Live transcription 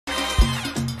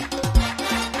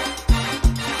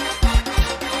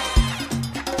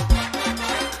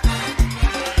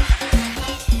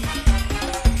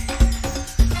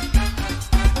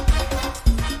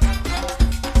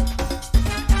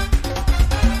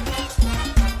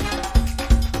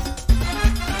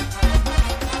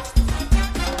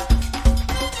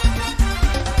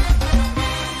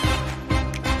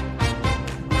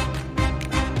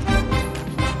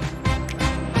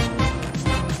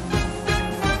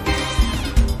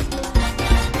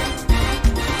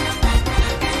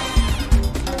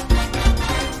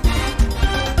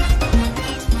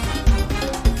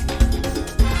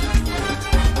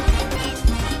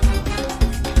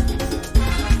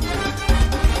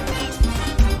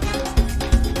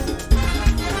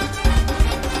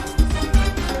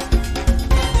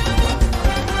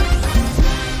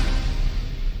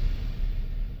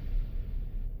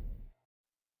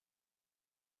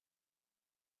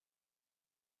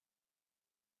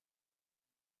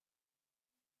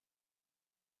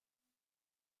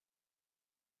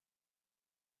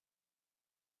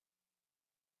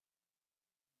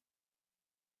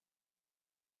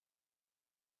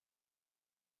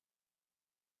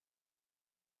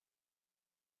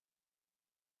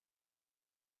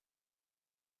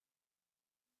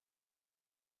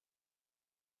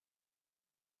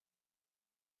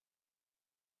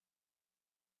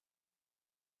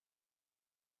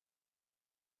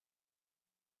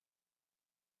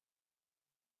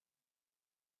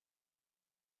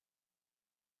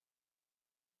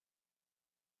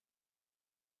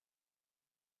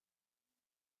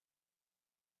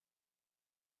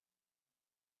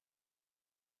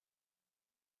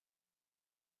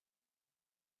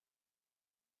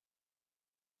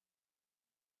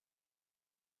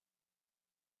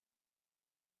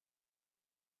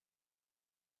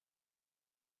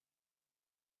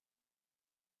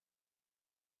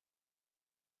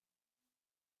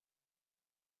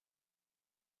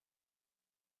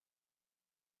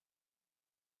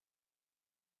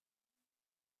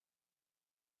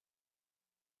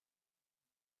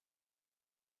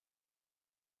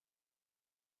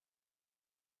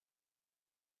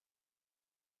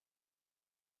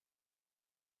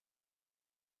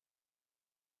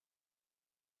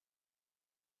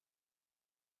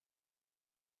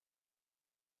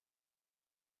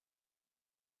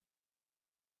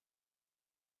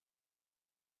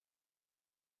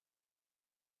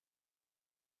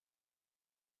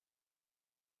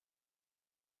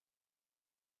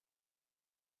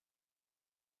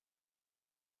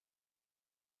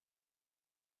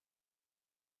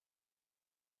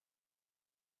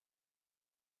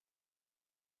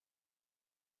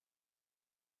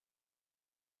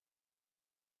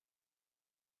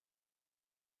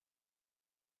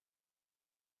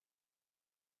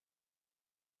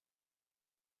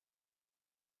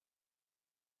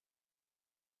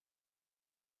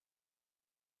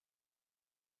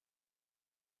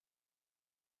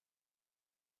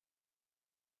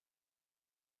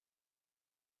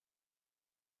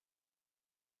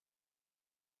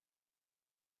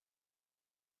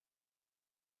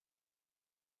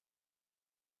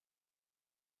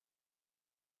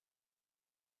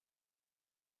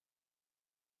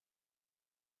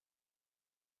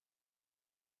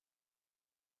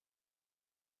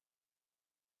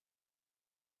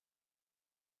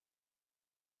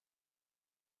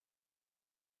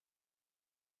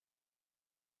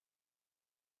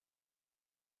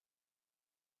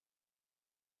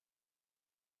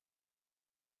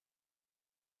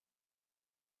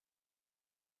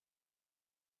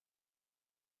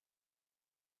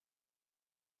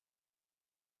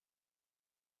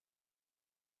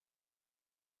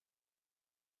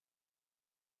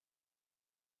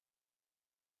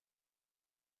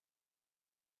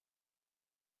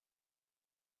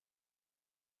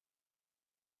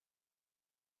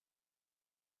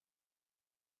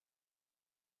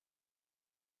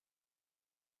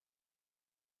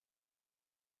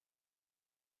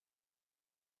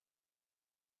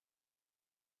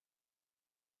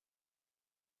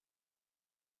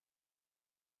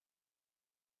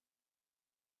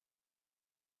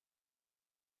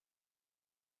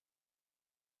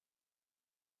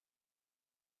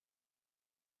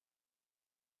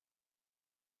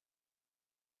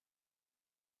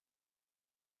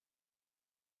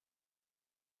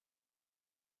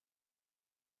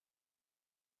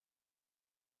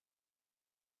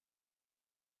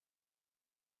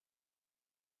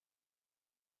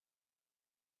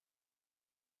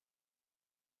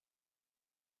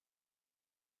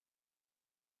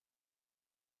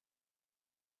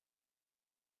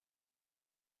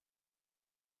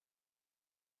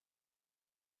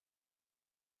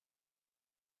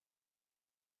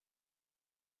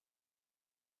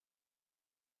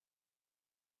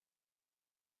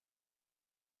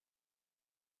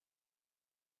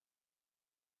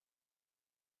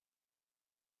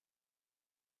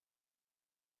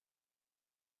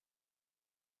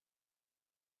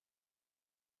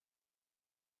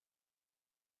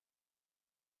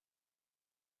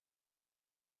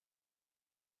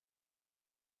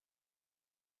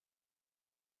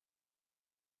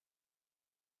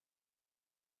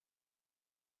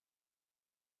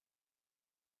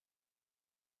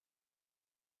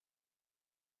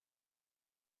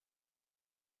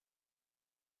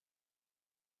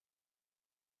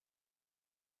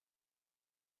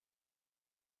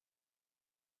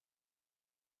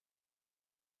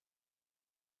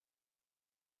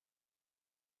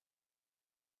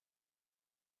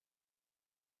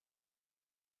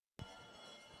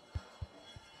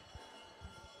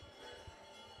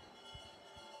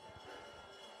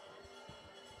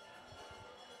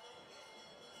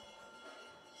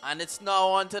And it's now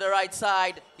on to the right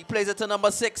side. He plays it to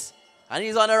number 6. And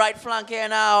he's on the right flank here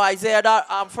now. Isaiah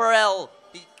Farrell.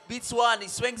 He beats one. He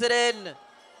swings it in.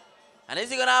 And is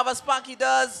he going to have a spank? He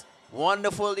does.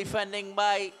 Wonderful defending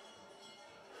by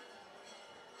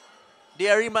the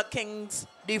Arima Kings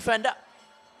defender.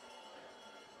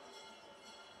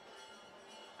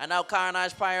 And now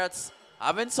Carenage Pirates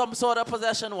having some sort of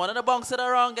possession. One of the bunks it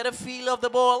around, get a feel of the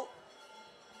ball.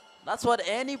 That's what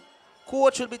any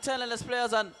coach will be telling his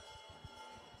players, and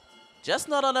just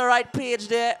not on the right page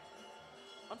there,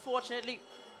 unfortunately.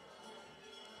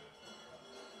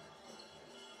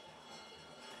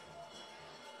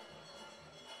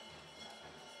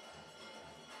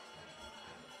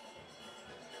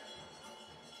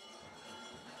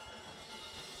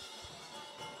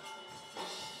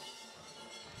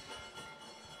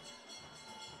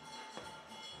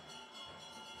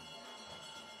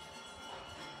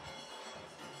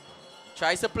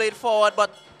 Tries to play it forward,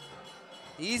 but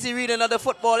easy reading of the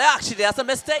football. Actually, that's a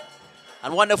mistake.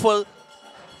 And wonderful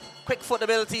quick foot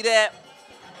ability there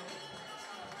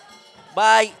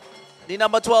by the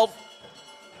number 12.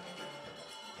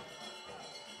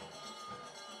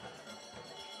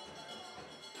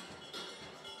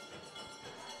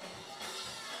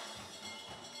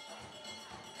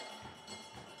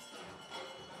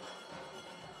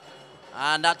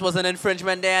 And that was an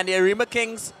infringement there, and the Arima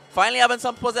Kings finally having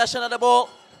some possession of the ball.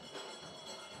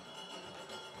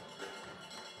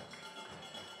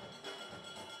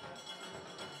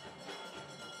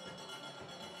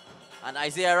 And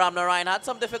Isaiah Ramnarine had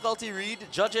some difficulty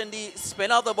judging the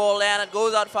spin of the ball there, and it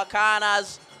goes out for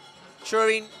Carenage.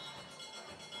 Throwing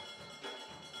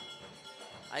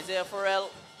Isaiah Farrell.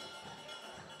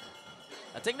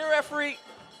 I think the referee,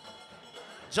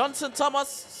 Johnson Thomas,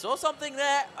 saw something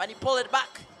there and he pulled it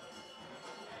back.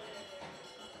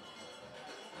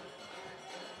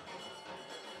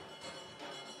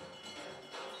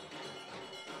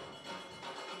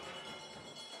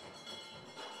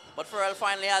 But Farrell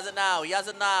finally has it now. He has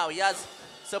it now. He has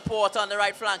support on the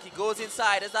right flank. He goes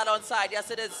inside. Is that onside?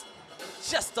 Yes, it is.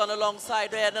 Just on the long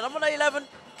side there. The number 11,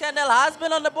 Kendall, has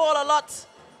been on the ball a lot.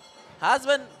 Has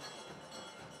been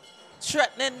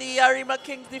threatening the Arima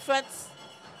Kings defense.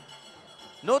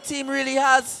 No team really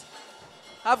have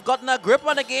gotten a grip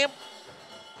on the game.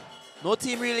 No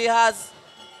team really has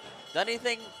done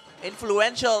anything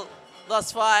influential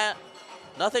thus far.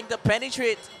 Nothing to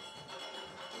penetrate.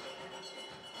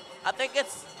 I think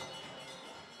it's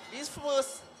these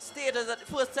first stages, the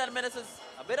first 10 minutes is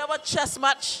a bit of a chess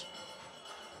match.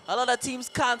 A lot of teams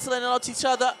cancelling out each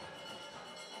other.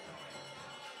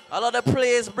 A lot of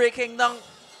plays breaking down.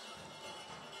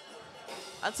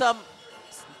 And some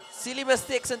silly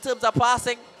mistakes in terms of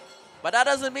passing. But that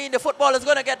doesn't mean the football is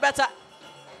going to get better.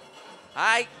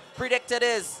 I predict it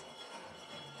is.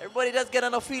 Everybody does get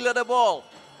on a feel of the ball.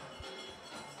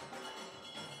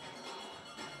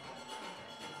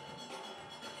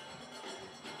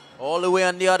 All the way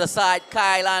on the other side,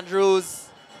 Kyle Andrews.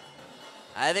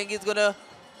 I think he's gonna,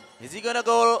 is he gonna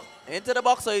go into the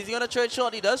box or is he gonna trade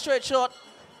short? He does trade short.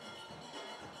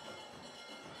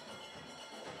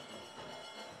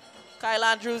 Kyle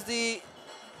Andrews, the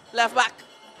left back.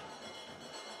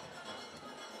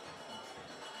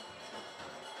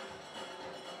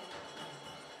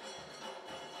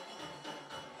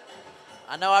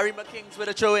 And now Arima Kings with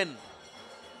a throw in.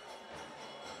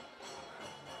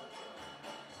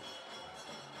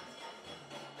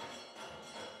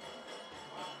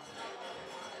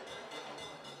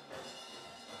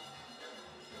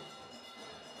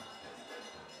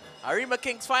 Arima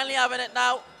Kings finally having it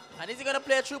now. And is he going to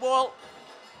play a through ball?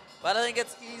 But I think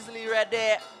it's easily read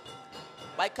there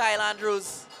by Kyle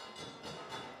Andrews.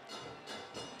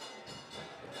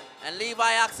 And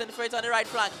Levi Axon for it on the right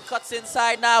flank. He cuts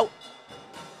inside now.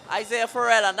 Isaiah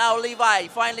Farrell, and now Levi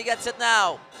finally gets it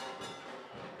now.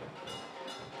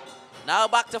 Now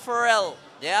back to Farrell.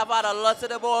 They have had a lot of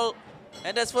the ball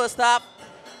in this first half.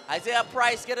 Isaiah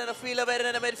Price getting a feel of it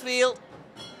in the midfield.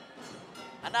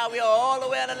 And now we are all the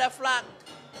way on the left flank.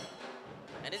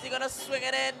 And is he going to swing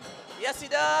it in? Yes, he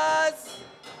does.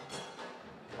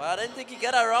 Well, I didn't think he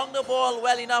got around the ball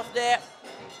well enough there.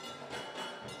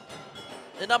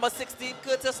 The number 16,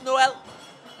 Curtis Noel.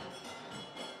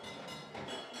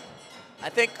 I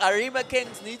think Arima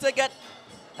Kings need to get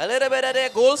a little bit of their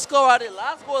goal scorer, the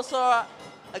last goal scorer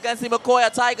against the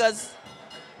Macoya Tigers.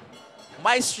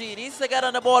 Maestri needs to get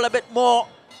on the ball a bit more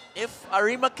if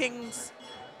Arima Kings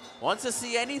wants to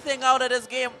see anything out of this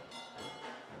game.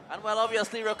 And well,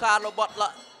 obviously, Ricardo Butler,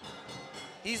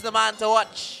 he's the man to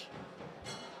watch.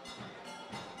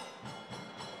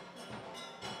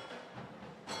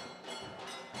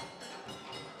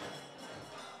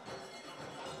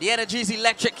 The energy is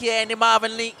electric here in the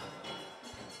Marvin League.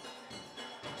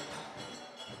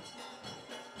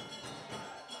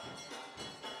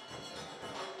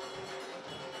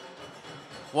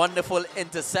 Wonderful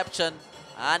interception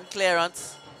and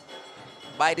clearance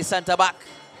by the center back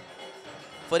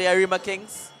for the Arima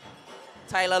Kings,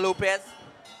 Tyler Lopez.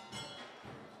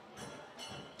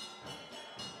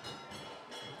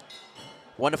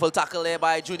 Wonderful tackle there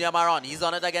by Junior Maron. He's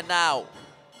on it again now.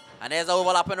 And there's an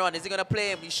overlap and run. Is he going to play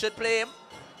him? He should play him.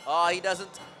 Oh, he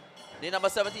doesn't. The number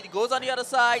 17 goes on the other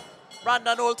side.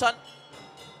 Brandon Olton.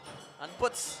 And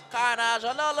puts Carenage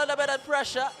under a little bit of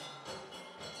pressure.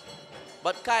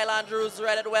 But Kyle Andrews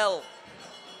read it well.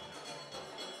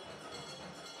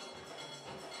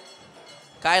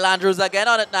 Kyle Andrews again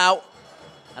on it now.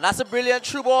 And that's a brilliant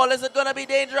through ball. Is it going to be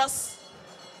dangerous?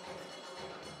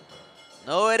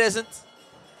 No, it isn't.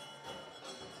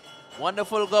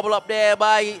 Wonderful gobble up there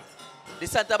by the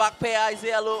centre-back pair,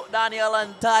 Isaiah Daniel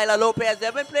and Tyler Lopez.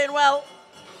 They've been playing well.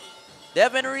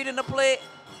 They've been reading the play.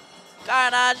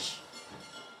 Carenage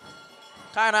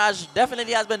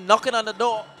definitely has been knocking on the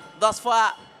door thus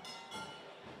far.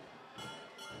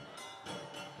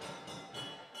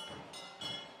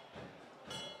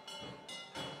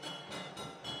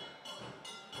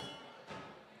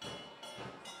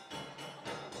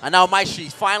 And now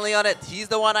Maestri finally on it. He's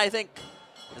the one, I think.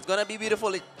 It's going to be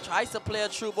beautiful. He tries to play a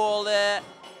true ball there.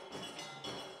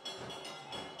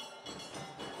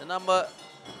 The number,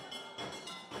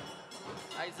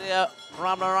 Isaiah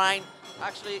Ramlarine.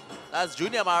 Actually, that's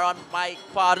Junior Maron, my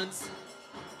pardons.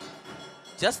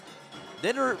 Just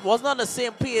wasn't on the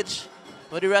same page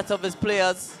with the rest of his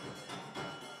players.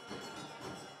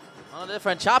 On a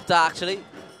different chapter, actually.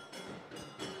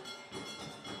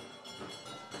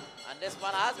 This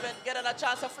man has been getting a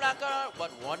chance to flank her,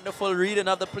 but wonderful reading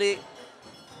of the play.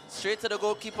 Straight to the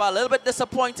goalkeeper. A little bit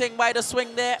disappointing by the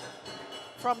swing there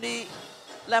from the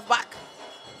left back.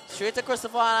 Straight to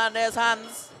Christopher Hernandez's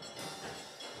hands.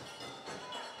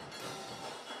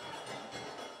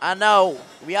 And now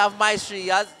we have Maestri.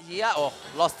 Oh,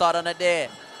 lost start on it there.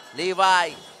 Levi.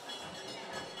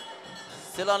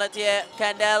 Still on it here.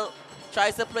 Kendall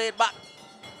tries to play it back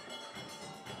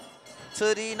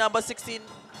to the number 16.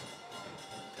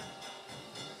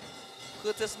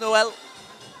 Curtis Noel.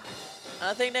 And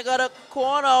I think they got a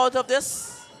corner out of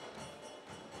this.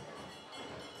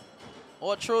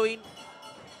 Or throw in.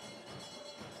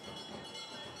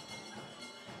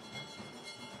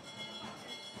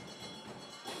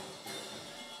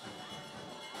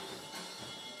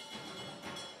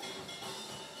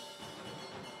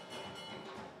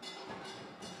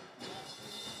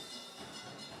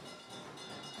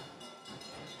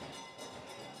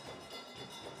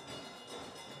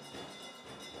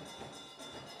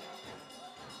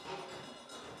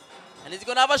 And he's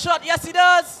going to have a shot. Yes, he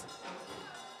does.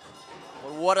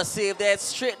 But what a save there.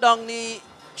 Straight down the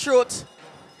throat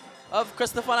of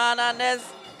Christopher Hernandez.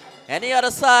 Any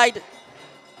other side,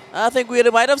 I think we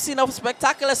might have seen a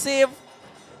spectacular save.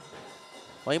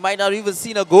 Or you might not even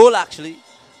seen a goal, actually.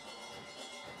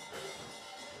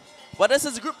 But this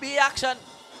is Group B action.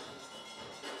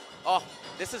 Oh,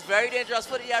 this is very dangerous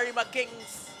for the Arima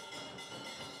Kings.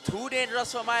 Too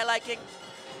dangerous for my liking.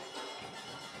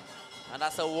 And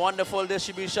that's a wonderful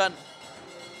distribution.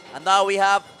 And now we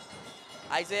have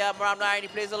Isaiah Ramlarine. He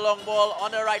plays a long ball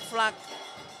on the right flank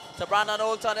to Brandon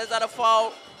Olton. Is that a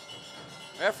foul?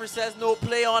 Referee says no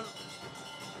play on.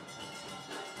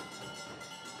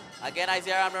 Again,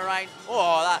 Isaiah Ramlarine.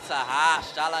 Oh, that's a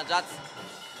harsh challenge.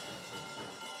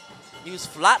 He was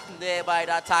flattened there by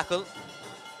that tackle.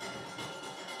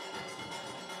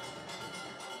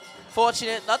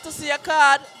 Fortunate not to see a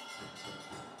card.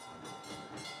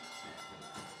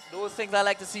 Those things I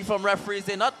like to see from referees.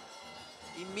 They're not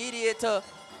immediate to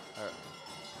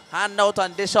hand out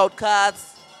and dish out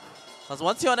cards. Because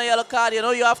once you're on a yellow card, you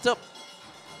know you have to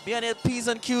be on your P's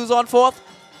and Q's on forth.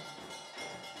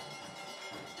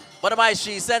 But the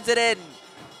Maestri sends it in.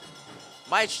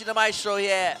 Maestri the Maestro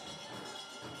here.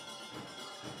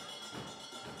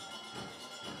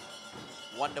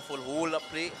 Wonderful hold-up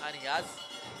play, and he has.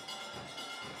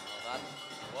 Oh, that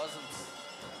wasn't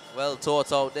well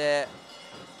thought out there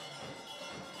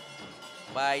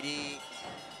by the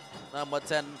number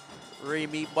 10,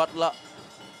 Remy Butler.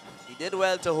 He did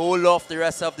well to hold off the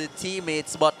rest of the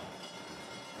teammates, but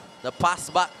the pass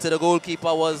back to the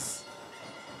goalkeeper was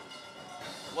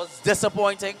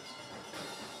disappointing.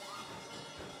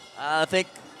 And I think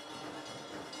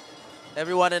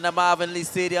everyone in the Marvin Lee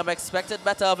Stadium expected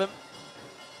better of him.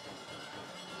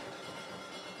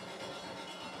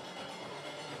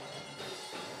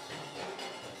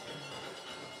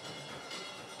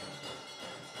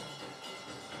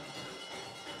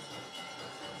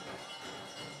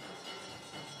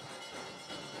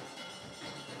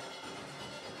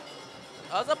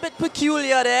 was a bit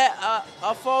peculiar there.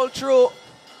 A foul through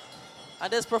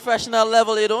at this professional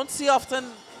level. You don't see often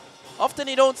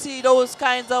you don't see those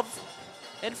kinds of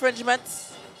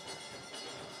infringements.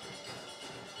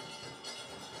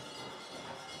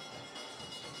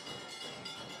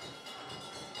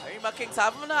 Arima Kings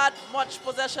haven't had much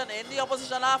possession in the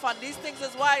opposition half, and these things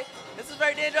is why this is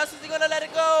very dangerous. Is he going to let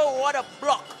it go? What a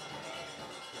block.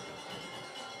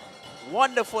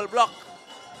 Wonderful block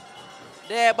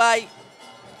there by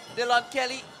Dylan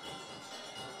Kelly.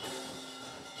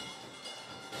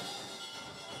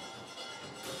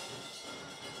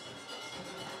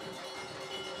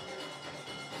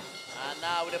 And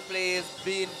now the play is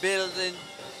being built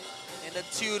in the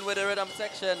tune with the rhythm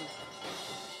section.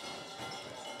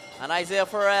 And Isaiah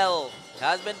Farrell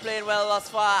has been playing well thus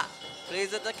far.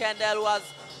 Plays it to Kendall, who has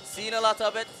seen a lot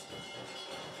of it.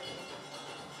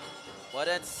 But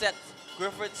then Seth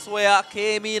Griffith Swear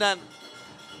came in and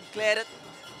cleared it.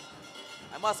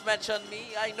 I must mention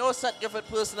I know Seth Griffith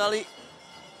personally.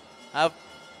 I've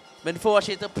been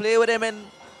fortunate to play with him in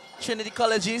Trinity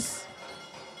Colleges.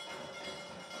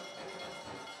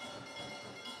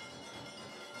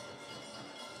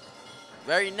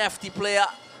 Very nifty player.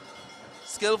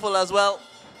 Skillful as well.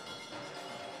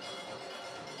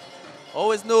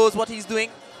 Always knows what he's doing.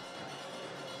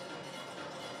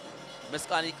 Miss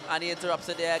Annie interrupts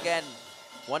it there again.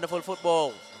 Wonderful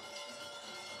football.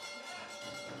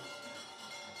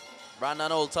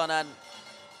 Brandon Olton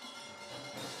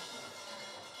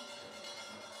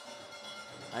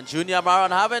and Junior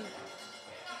Maron having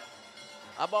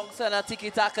a bounce and a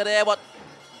tiki-taka there, but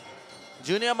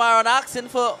Junior Maron asking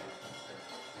for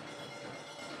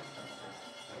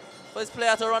his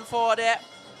player to run forward there.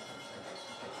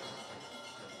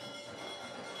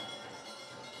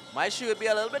 Maestri would be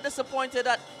a little bit disappointed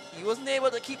that he wasn't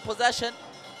able to keep possession.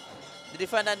 The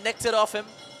defender nicked it off him.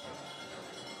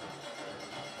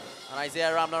 And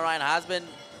Isaiah Ramnarine has been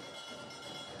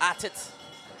at it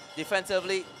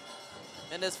defensively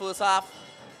in this first half.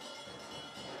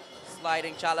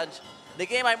 Sliding challenge. The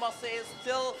game, I must say, is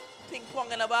still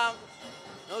ping-pong in the bang.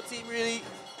 No team really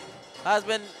has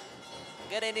been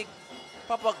getting any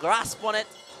proper grasp on it,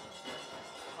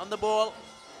 on the ball.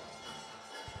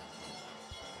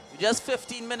 We're just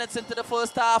 15 minutes into the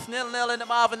first half, 0-0 in the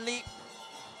Marvin League.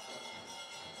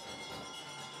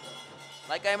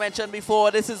 Like I mentioned before,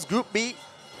 this is Group B.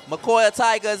 Macoya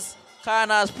Tigers,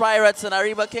 Carenage Pirates, and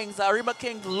Arima Kings. Arima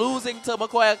Kings losing to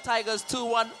Macoya Tigers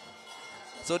 2-1.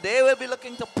 So they will be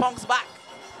looking to pounce back.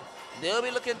 They will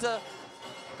be looking to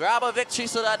grab a victory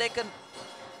so that they can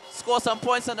score some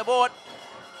points on the board.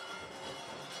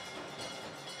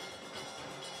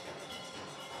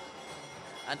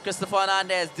 And Christopher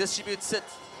Hernandez distributes it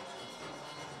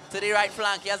to the right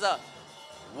flank. He has a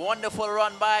wonderful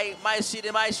run by Maestri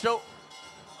the Maestro.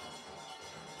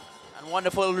 And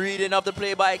wonderful reading of the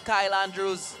play by Kyle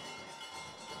Andrews.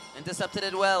 Intercepted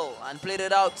it well and played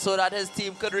it out so that his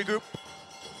team could regroup.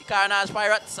 The Carenage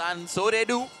Pirates, and so they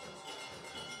do.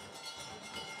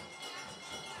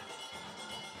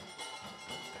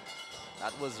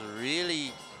 That was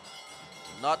really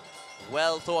not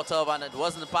well thought of, and it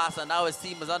wasn't a pass, and now his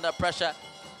team is under pressure.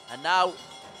 And now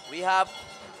we have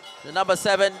the number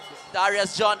 7,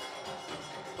 Darius John,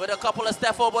 with a couple of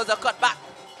step overs, a cut back.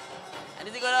 And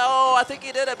is he gonna, oh, I think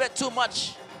he did a bit too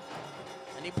much.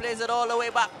 And he plays it all the way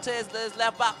back to his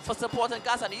left back for support and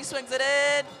cast, and he swings it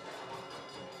in.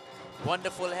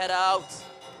 Wonderful header out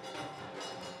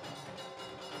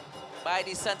by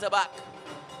the center back.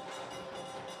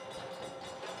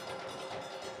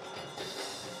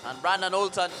 And Brandon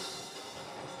Olton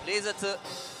plays it to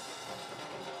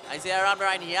Isaiah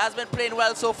Ramnarine. He has been playing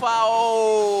well so far.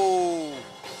 Oh!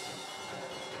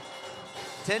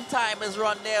 10 time is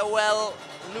run there well,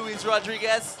 Luis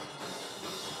Rodriguez.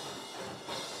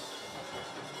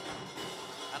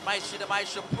 And Maestri the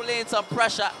Maestro pulling some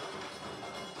pressure.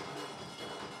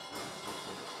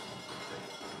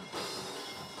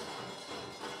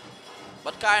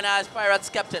 But Carenage Pirates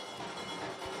kept it.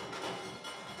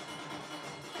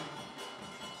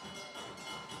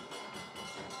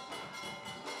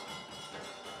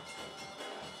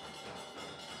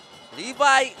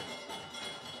 Levi,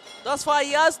 thus far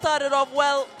he has started off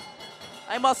well,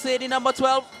 I must say, the number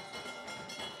 12.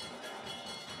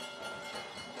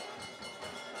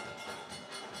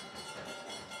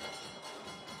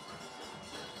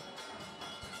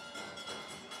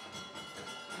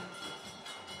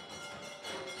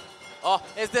 Oh,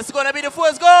 is this going to be the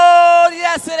first goal?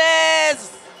 Yes, it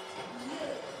is.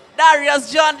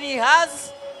 Darius John, he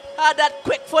has had that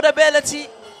quick foot ability.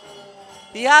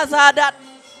 He has had that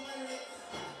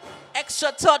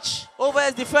extra touch over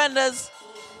his defenders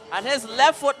And his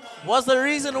left foot was the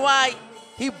reason why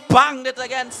he banged it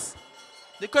against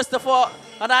the Christopher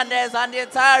Hernandez, and the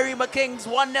entire Arima Kings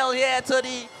 1-0 here to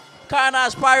the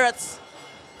Carenage Pirates.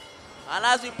 And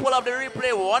as we pull up the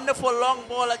replay, wonderful long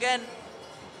ball again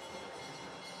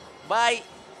by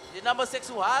the number 6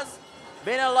 who has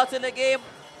been a lot in the game.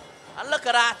 And look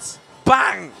at that,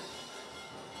 bang!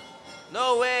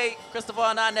 No way Christopher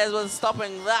Hernandez was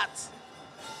stopping that.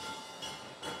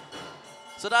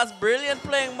 So that's brilliant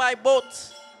playing by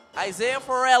both Isaiah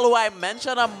Farrell, who I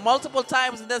mentioned multiple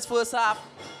times in this first half,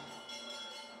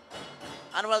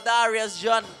 and Darius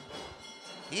John.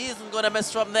 He isn't going to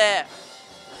miss from there.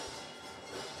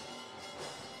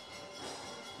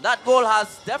 That goal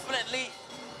has definitely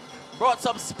brought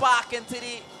some spark into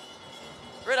the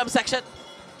rhythm section.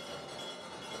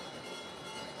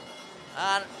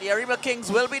 And the Arima Kings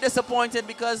will be disappointed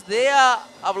because they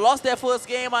have lost their first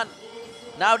game and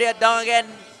now they're down again.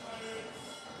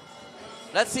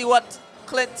 Let's see what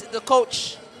Clint, the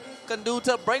coach, can do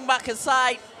to bring back his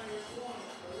side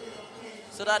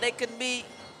so that they can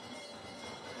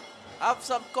have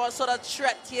some sort of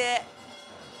threat here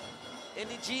in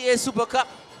the GA Super Cup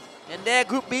in their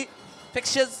Group B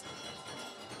fixtures.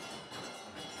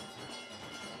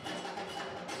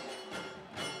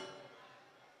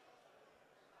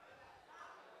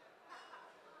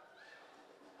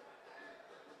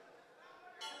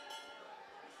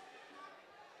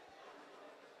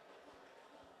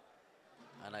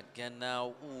 And again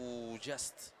now, ooh,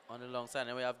 just on the long side.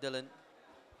 And we have Dylan and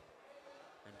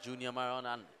Junior Maron,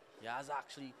 and he has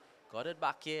actually got it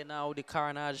back here now, the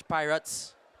Carenage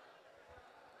Pirates.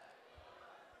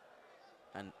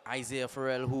 And Isaiah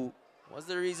Farrell, who was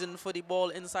the reason for the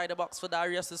ball inside the box for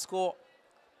Darius to score.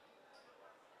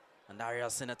 And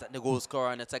Darius in it at the goal scorer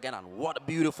on it again. And what a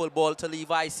beautiful ball to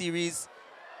Levi series.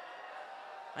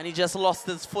 And he just lost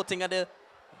his footing at the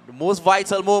most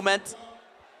vital moment.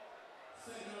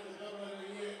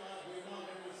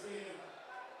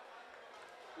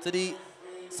 To the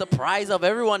surprise of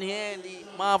everyone here in the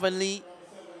Marvin Lee.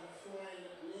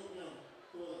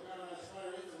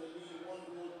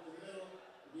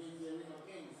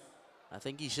 I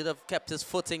think he should have kept his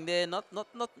footing there.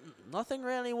 Nothing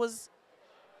really was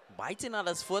biting at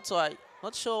his foot, so I'm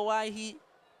not sure why he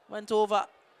went over. A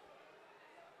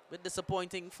bit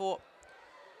disappointing for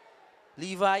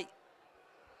Levi.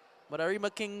 But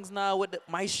Arima Kings now with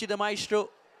the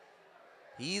maestro.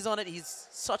 He's on it. He's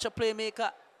such a playmaker.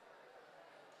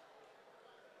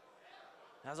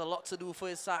 Has a lot to do for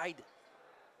his side.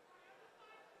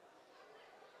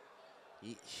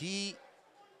 He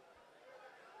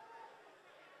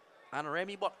and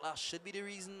Remy Butler should be the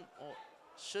reason, or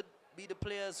should be the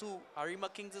players who Arima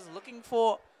Kings is looking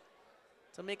for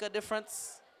to make a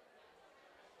difference.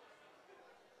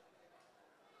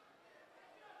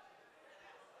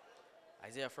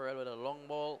 Isaiah Farrell with a long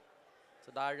ball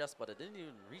to Darius, but it didn't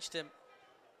even reach him.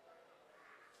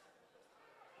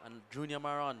 And Junior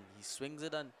Maron, he swings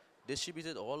it and distributes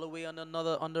it all the way on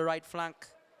the right flank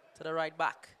to the right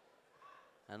back.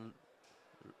 And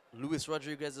Luis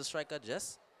Rodriguez, the striker,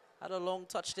 just had a long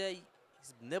touch there.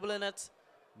 He's nibbling at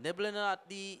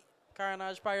the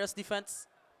Carenage Pirates defense.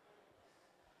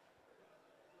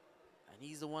 And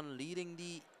he's the one leading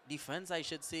the defense, I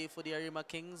should say, for the Arima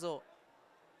Kings.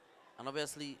 And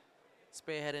obviously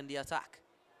spearheading the attack.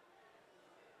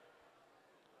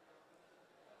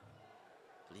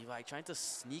 Levi trying to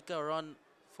sneak a run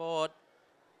forward.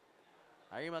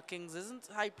 Arima Kings isn't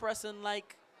high pressing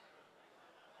like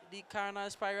the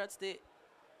Carenage Pirates.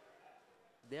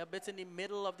 They're a bit in the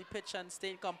middle of the pitch and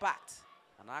staying compact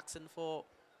and asking for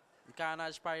the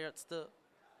Carenage Pirates to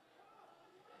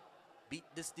beat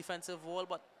this defensive wall,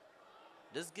 but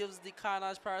this gives the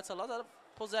Carenage Pirates a lot of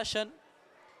possession.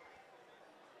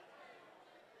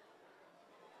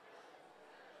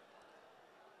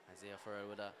 Isaiah Farrell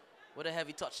with a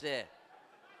heavy touch there.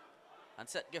 And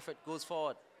Seth Gifford goes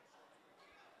forward.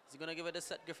 Is he going to give it to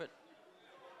Seth Gifford?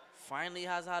 Finally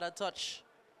has had a touch.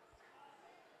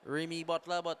 Remy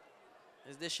Butler, but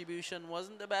his distribution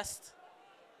wasn't the best.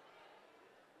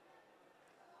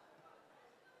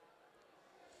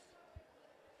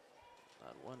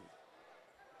 That one.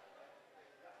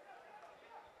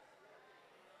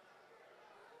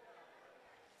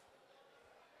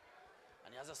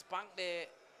 And he has a spank there.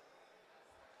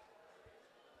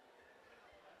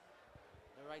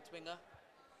 The right winger.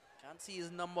 Can't see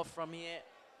his number from here.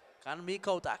 Can't make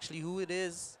out actually who it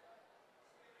is.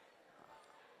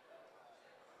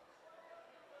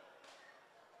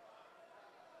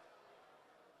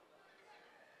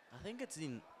 I think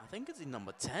it's in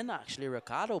number 10 actually,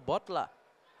 Ricardo Butler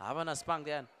having a spank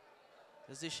there.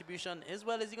 His distribution is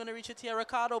well. Is he going to reach it here?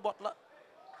 Ricardo Butler.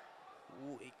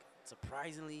 Ooh,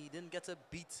 surprisingly, he didn't get a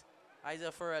beat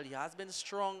Isaiah Farrell. He has been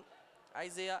strong.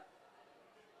 Isaiah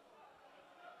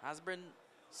has been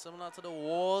similar to the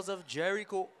walls of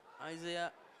Jericho.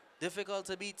 Isaiah, difficult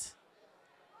to beat.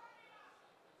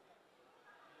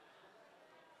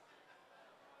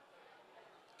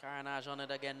 Carenage on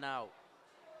it again now.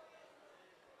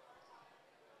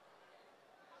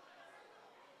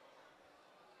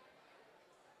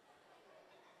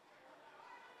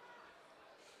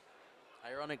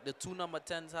 Ironic, the two number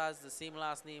 10s has the same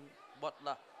last name,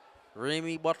 Butler.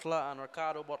 Remy Butler and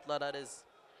Ricardo Butler, that is.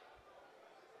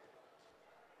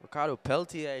 Ricardo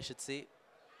Peltier, I should say.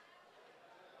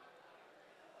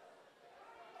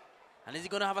 And is he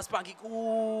going to have a spanky?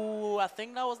 Ooh, I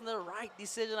think that wasn't the right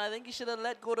decision. I think he should have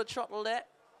let go the throttle there.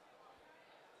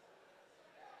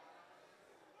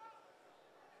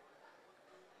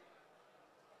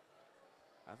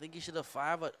 I think he should have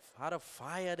had a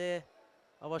fire there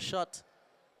of a shot.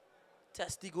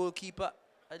 Test the goalkeeper,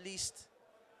 at least.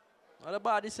 Not a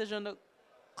bad decision to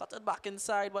cut it back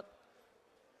inside, but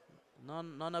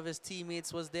none of his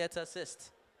teammates was there to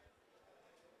assist.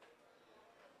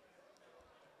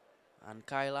 And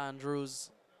Kyle Andrews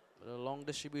with a long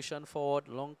distribution forward,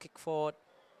 long kick forward.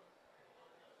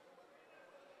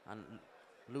 And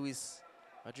Luis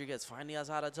Rodriguez finally has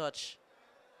had a touch.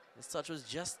 His touch was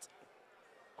just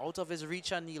out of his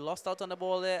reach and he lost out on the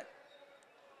ball there.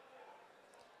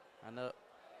 And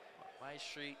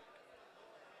Maestri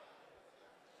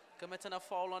committing a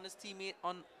foul on his teammate,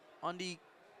 on the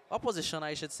opposition,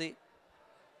 I should say.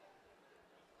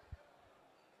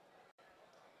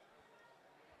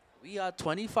 We are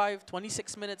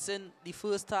 26 minutes in the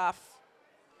first half.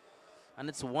 And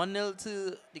it's 1-0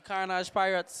 to the Carenage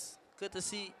Pirates. Good to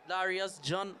see Darius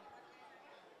John.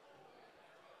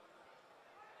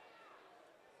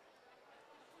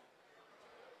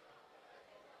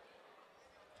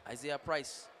 Isaiah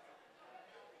Price.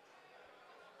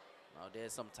 Now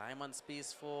there's some time and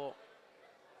space for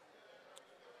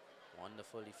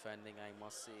wonderful defending, I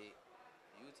must say.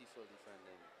 Beautiful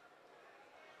defending,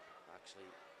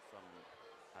 actually, from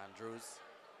Andrews.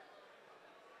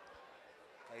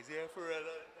 Isaiah Farrell.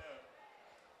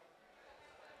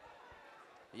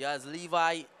 He has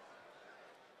Levi.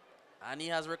 And he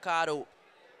has Ricardo.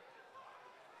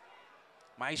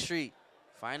 Maestri.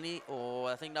 Finally, oh,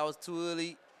 I think that was too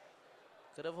early.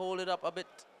 Could have held it up a bit.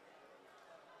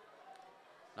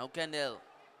 Now Kendall.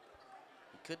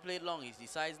 He could play it long. He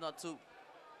decides not to.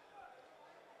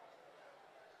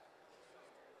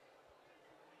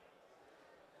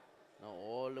 Now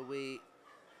all the way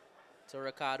to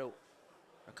Ricardo.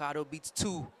 Ricardo beats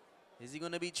 2. Is he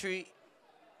going to beat 3?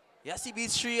 Yes, he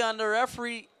beats 3, and the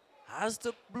referee has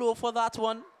to blow for that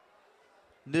one.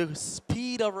 The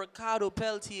speed of Ricardo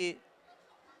Peltier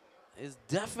is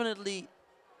definitely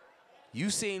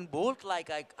Usain Bolt,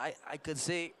 like I could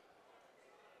say.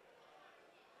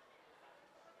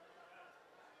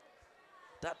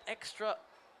 That extra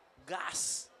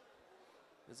gas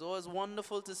is always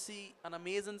wonderful to see, an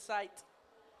amazing sight.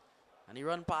 And he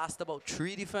ran past about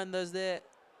 3 defenders there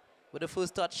with the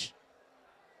first touch.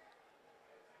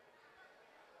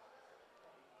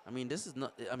 I mean, this is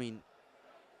not, I mean,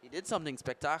 he did something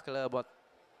spectacular, but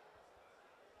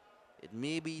it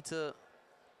may be to,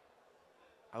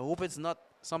 I hope it's not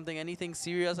anything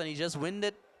serious and he just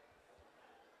winded.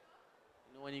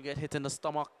 You know, when you get hit in the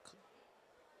stomach,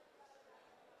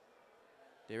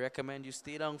 they recommend you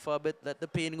stay down for a bit, let the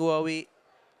pain go away.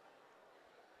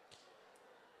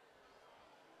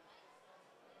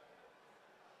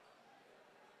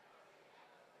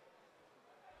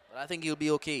 But I think he'll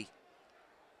be okay.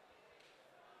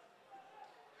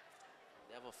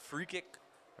 They have a free kick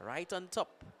right on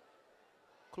top,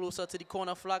 closer to the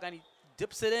corner flag, and he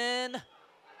dips it in.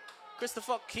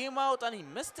 Christopher came out and he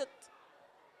missed it.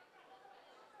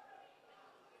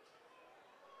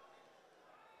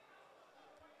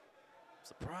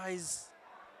 Surprise.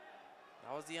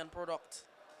 That was the end product.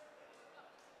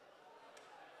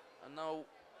 And now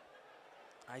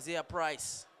Isaiah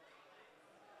Price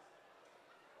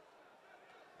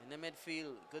in the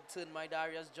midfield. Good turn by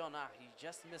Darius John. He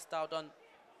just missed out on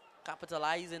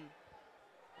capitalizing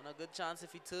on a good chance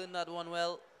if he turned that one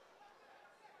well.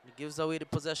 He gives away the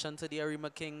possession to the Arima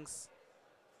Kings.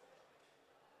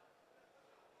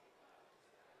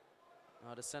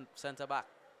 Now the center back,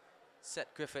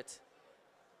 Seth Griffith.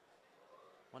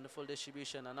 Wonderful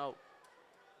distribution, and now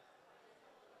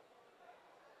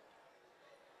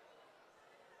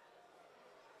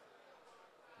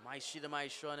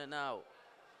Maestro on it now.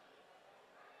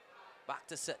 Back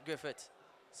to Seth Griffith.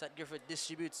 Seth Griffith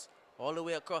distributes. All the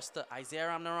way across to Isaiah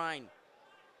Ramnarine.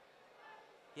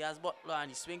 He has Butler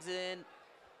and he swings it in.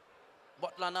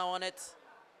 Butler now on it.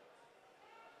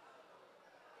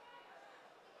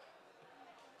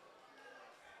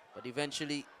 But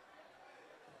eventually,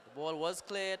 the ball was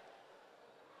cleared.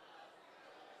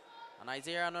 And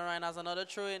Isaiah Ramnarine has another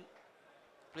throw in.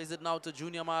 Plays it now to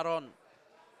Junior Maron.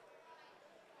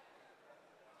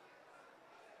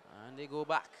 And they go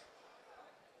back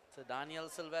to Daniel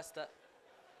Sylvester.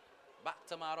 Back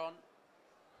to Maron.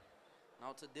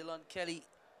 Now to Dylan Kelly,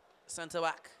 centre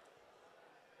back.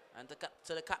 And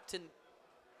to the captain,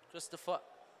 Christopher.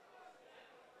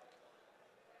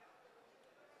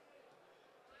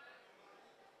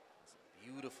 It's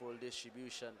a beautiful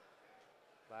distribution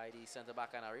by the centre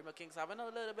back. And Arima Kings having a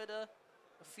little bit of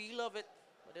a feel of it.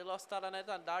 But they lost that on it.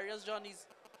 And Darius John is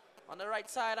on the right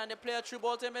side. And they play a true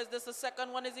ball to him. Is this the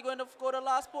second one? Is he going to go to the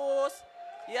last post?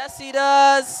 Yes, he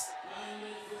does.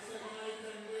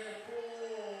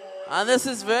 And this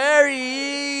is very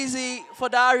easy for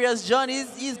Darius John.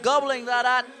 He's gobbling that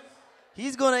at.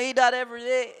 He's going to eat that every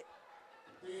day.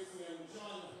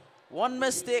 One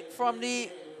mistake from the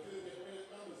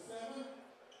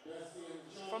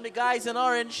guys in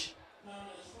orange.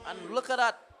 And look at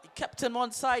that. He kept him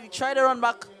on side. He tried to run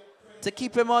back to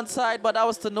keep him on side, but that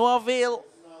was to no avail.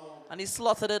 And he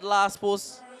slotted it last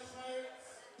post.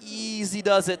 Easy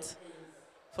does it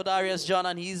for Darius John.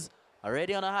 And he's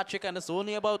already on a hat trick. And it's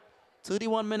only about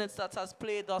 31 minutes that has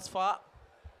played thus far.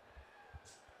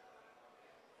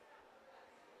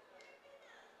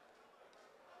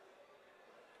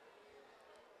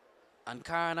 And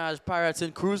Carenage Pirates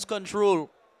in cruise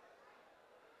control.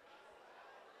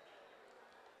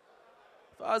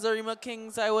 If I was Arima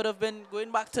Kings, I would have been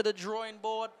going back to the drawing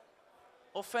board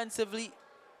offensively.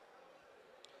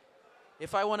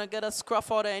 If I want to get a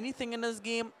scruff out of anything in this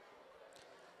game.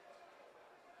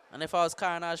 And if I was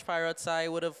Carenage Pirates, I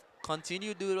would have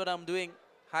continued doing what I'm doing.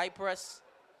 High press.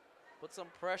 Put some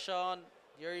pressure on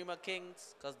the Arima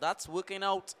Kings, because that's working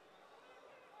out.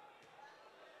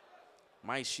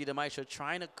 The Maestro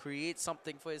trying to create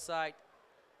something for his side,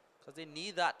 because they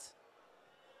need that.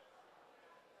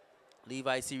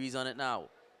 Levi series on it now.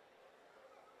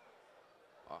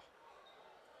 Oh.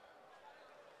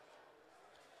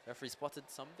 Referee spotted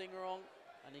something wrong,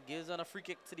 and he gives on a free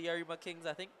kick to the Arima Kings,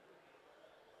 I think.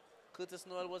 Curtis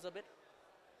Noel was a bit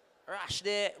rash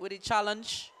there with the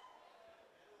challenge.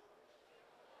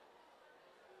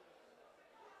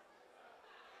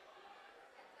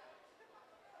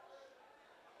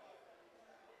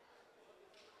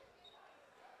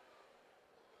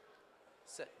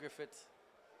 Seth Griffith,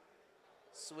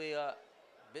 Sway a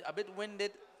bit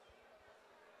winded,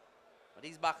 but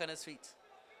he's back on his feet.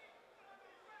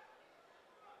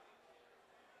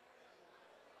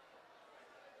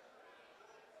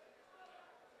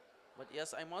 But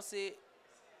yes, I must say,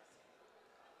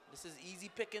 this is easy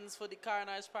pickings for the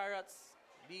Carenage Pirates,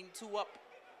 being 2 up.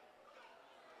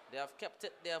 They have kept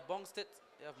it, they have bounced it,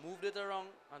 they have moved it around,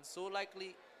 and so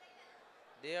likely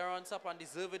they are on top, and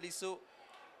deservedly so.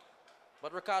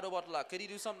 But Ricardo Butler, could he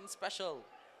do something special?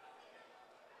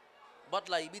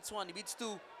 Butler, he beats 1, he beats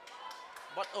 2.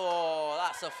 But, oh,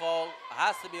 that's a foul. It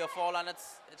has to be a foul, and it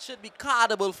should be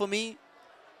cardable for me.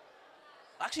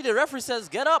 Actually, the referee says,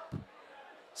 get up.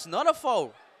 It's not a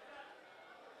foul.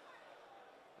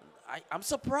 I'm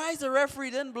surprised the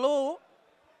referee didn't blow.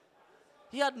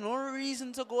 He had no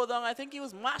reason to go down. I think he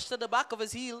was mashed at the back of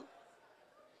his heel.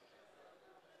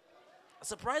 I'm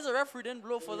surprised the referee didn't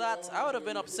blow for that. I would have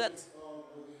been upset.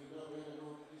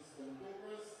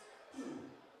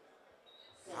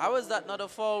 How is that not a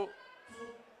foul?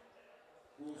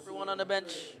 Everyone on the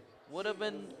bench would have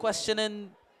been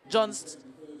questioning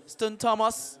Johnston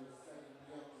Thomas.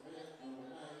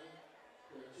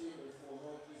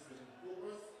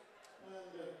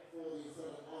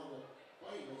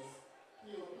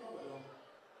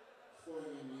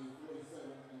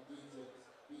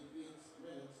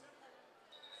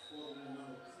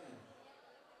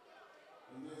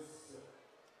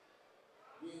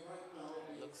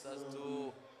 Looks as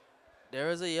though there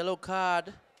is a yellow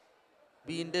card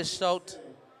being dished out.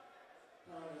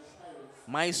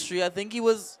 Maestri, I think he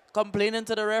was complaining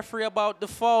to the referee about the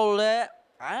foul there.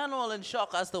 I am all in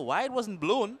shock as to why it wasn't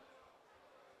blown.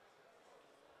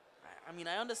 I mean,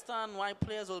 I understand why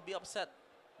players will be upset,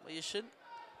 but you shouldn't.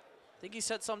 I think he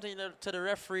said something to the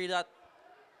referee that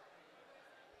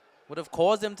would have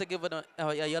caused him to give it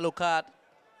a yellow card.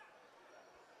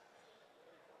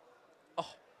 Oh,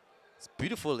 it's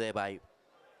beautiful there by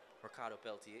Ricardo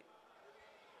Peltier.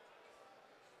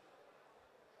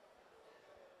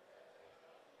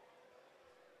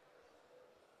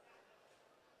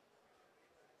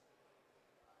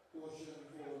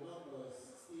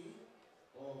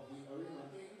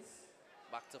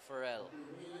 Back to Farrell.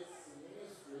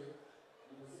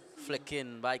 Flick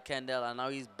in by Kendall, and now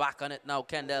he's back on it now,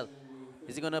 Kendall.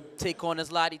 Is he going to take on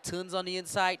his lad? He turns on the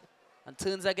inside and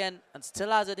turns again and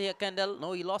still has it here, Kendall.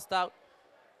 No, he lost out.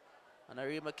 And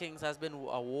Arima Kings has been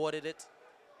awarded it.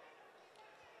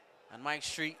 And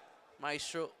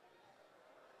Maestro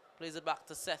plays it back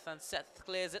to Seth, and Seth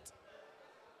clears it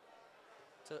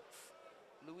to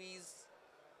Louise.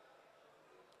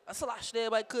 A slash there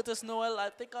by Curtis Noel, I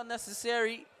think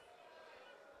unnecessary.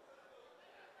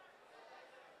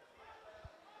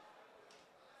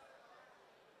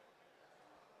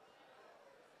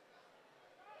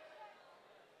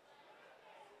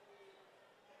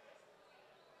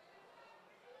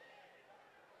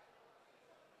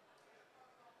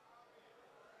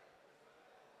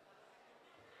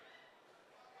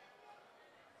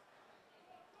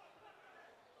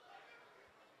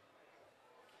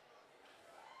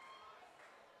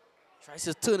 Tries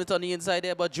to turn it on the inside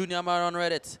there, but Junior Maron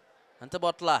read it. And to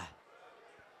Butler.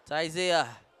 To Isaiah.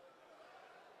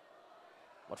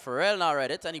 But Farrell now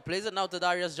read it, and he plays it now to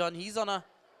Darius John. He's on a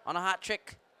hat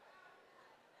trick.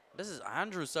 This is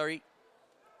Andrew, sorry.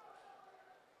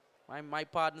 My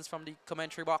pardons from the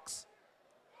commentary box.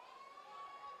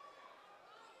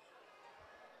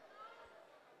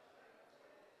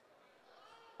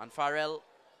 And Farrell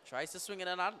tries to swing it,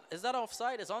 and is that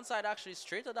offside? It's onside actually,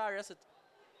 straight to Darius. It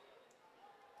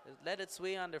led its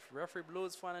way, and the referee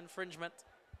blows for an infringement.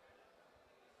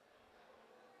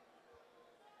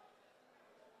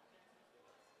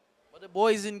 But the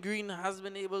boys in green has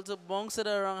been able to bounce it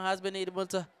around, has been able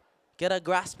to get a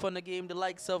grasp on the game. The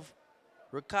likes of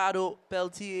Ricardo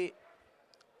Peltier,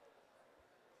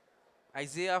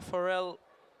 Isaiah Farrell,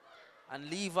 and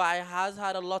Levi has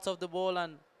had a lot of the ball,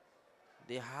 and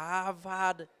they have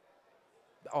had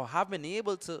or have been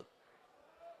able to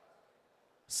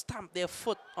stamp their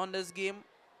foot on this game.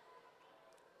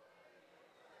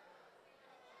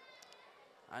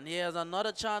 And here's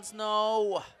another chance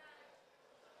now.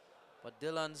 But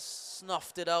Dylan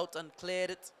snuffed it out and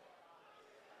cleared it.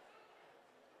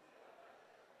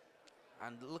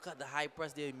 And look at the high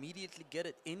press. They immediately get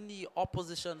it in the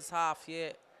opposition's half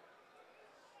here.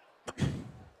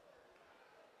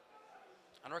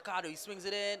 And Ricardo, he swings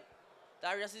it in.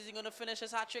 Darius is going to finish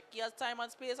his hat trick. He has time and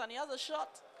space, and he has a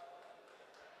shot.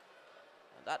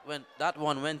 That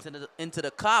one went into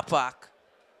the car park.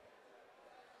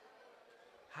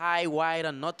 High, wide,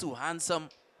 and not too handsome.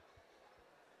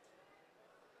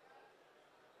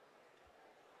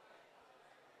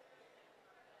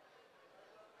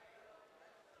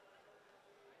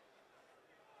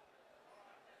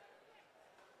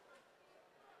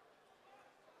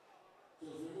 So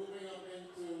as we're moving up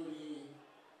into the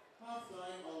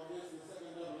halftime of this, the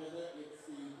second doubleheader, it's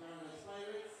the Carenage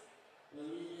Pirates. They're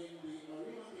leading the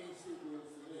Arima Kings 2 goals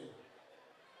today.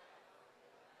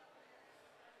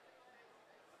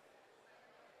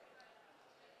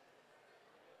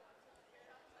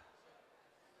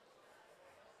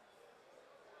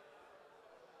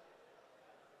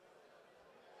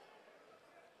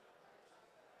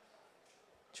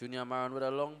 Junior Maron with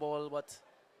a long ball, but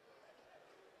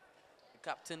the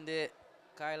captain there,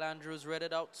 Kyle Andrews, read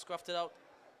it out, scruffed it out.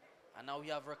 And now we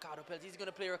have Ricardo Peltier. He's going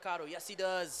to play Ricardo. Yes, he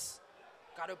does.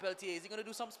 Ricardo Peltier. Is he going to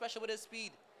do something special with his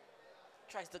speed?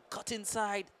 Tries to cut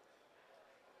inside.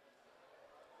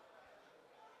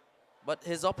 But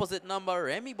his opposite number,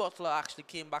 Remy Butler, actually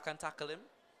came back and tackled him.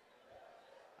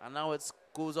 And now it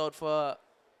goes out for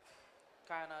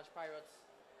Carenage Pirates.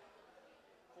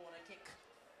 Corner kick.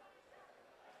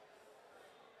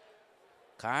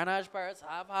 Carenage Pirates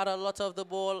have had a lot of the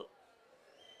ball.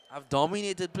 Have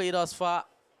dominated play thus far.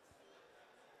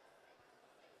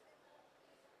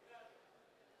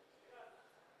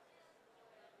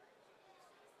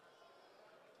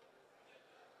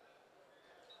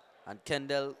 And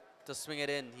Kendall to swing it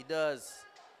in. He does.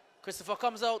 Christopher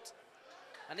comes out.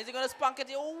 And is he going to spunk it?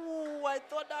 Oh, I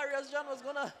thought Darius John was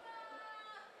going to.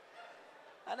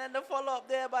 And then the follow-up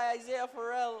there by Isaiah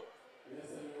Farrell. Yes,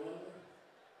 everyone.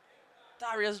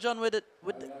 Darius John with it.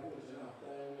 With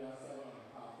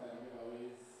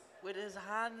his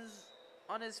hands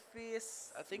on his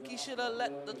face. I think he should have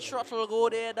let the throttle go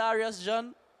there, Darius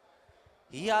John.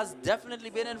 He has definitely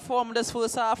been informed this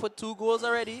first half with 2 goals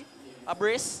already. A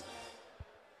brace.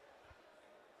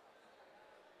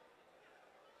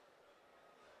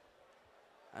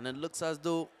 And it looks as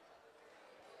though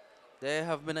there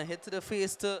have been a hit to the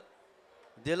face to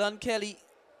Dylan Kelly.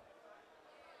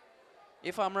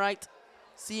 If I'm right,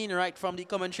 seeing right from the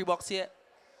commentary box here.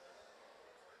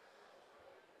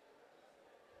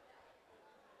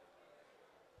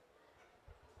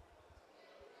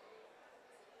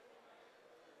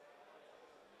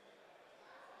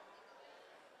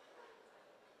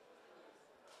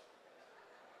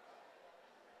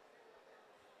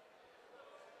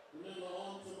 Remember,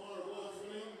 on tomorrow, God's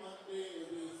willing, Monday,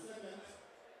 the 2nd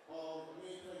of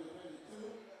May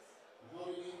 2022, a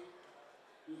holiday,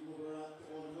 Eid Mubarak to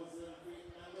all the Muslim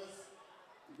faith members.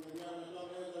 We're going to be having a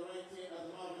double header right here at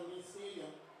the Marvin Lee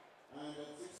Stadium, and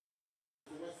at 6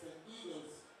 the Western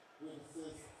Eagles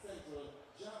versus Central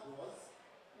Jaguars,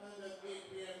 and at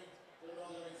 8 p.m. the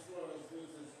Northern Explorers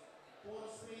versus Port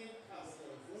of Spain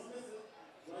Capitals. Don't miss it,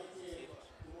 right here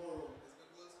tomorrow,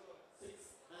 6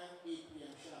 and 8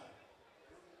 p.m. sharp.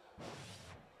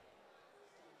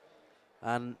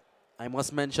 And I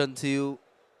must mention to you,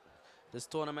 this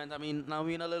tournament, I mean, now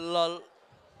we're in a little lull,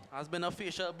 has been a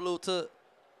facial blow to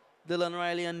Dylan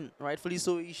Riley, and rightfully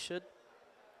so he should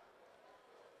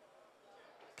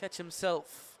catch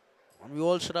himself. And we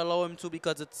all should allow him to,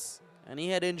 because it's any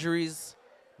head injuries,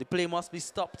 the play must be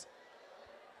stopped.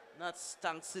 That's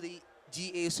thanks to the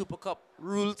GA Super Cup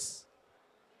rules.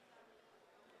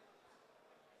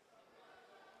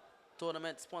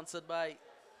 Tournament sponsored by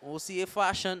OCA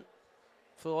Fashion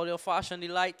for all your fashion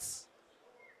delights.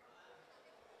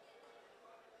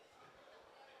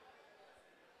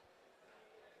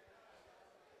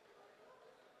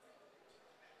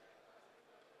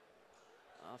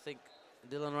 I think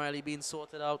Dylan Riley being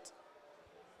sorted out.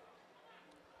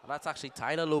 That's actually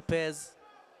Tyler Lopez.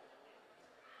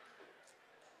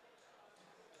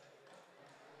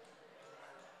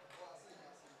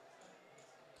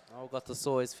 Oh, got to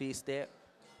saw his face there.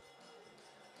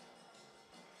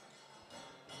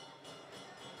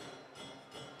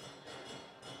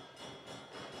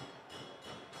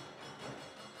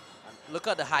 And look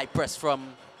at the high press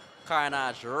from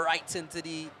Carenage right into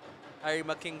the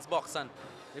Arima Kings box, and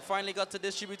they finally got to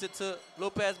distribute it to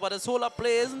Lopez, but his hold-up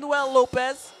play isn't well,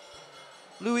 Lopez.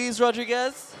 Luis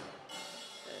Rodriguez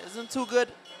isn't too good.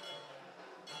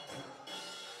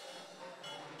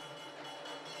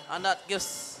 And that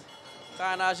gives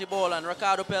Carenage the ball, and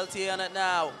Ricardo Peltier on it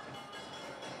now.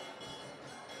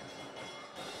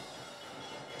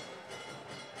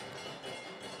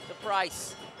 The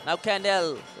Price. Now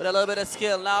Kendall with a little bit of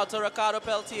skill. Now to Ricardo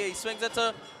Peltier. He swings it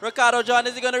to Ricardo John.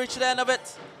 Is he going to reach the end of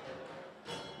it?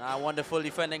 Now wonderful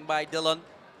defending by Dylan.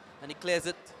 And he clears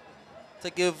it to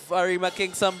give Arima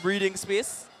King some breathing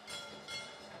space.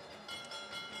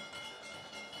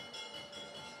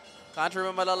 Can't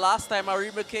remember the last time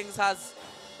Arima Kings has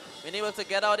been able to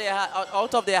get out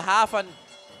of their half and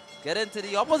get into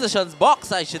the opposition's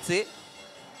box, I should say.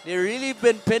 They really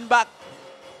been pinned back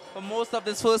for most of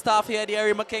this first half here, the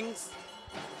Arima Kings.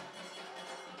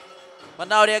 But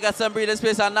now they got some breathing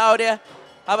space, and now they have,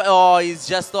 oh, he's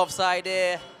just offside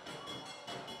there.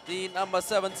 The number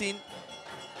 17,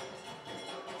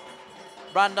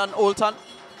 Brandon Olton.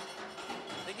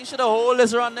 I think he should have hold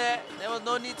this run there. There was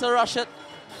no need to rush it.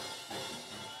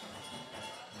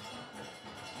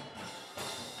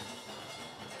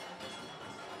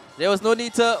 There was no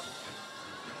need to.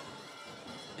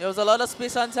 There was a lot of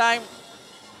space and time.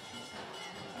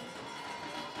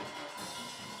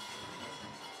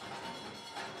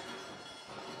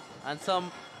 And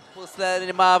some posted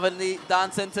in Marvin Lee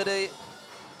dancing to the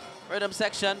rhythm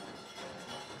section.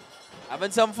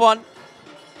 Having some fun.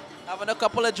 Having a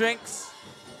couple of drinks.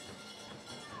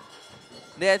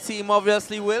 Their team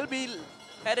obviously will be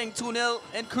heading 2-0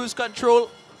 in cruise control,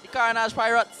 the Carenage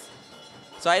Pirates.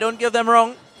 So I don't give them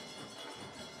wrong.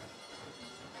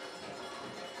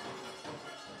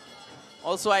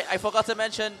 Also, I forgot to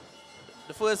mention,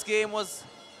 the first game was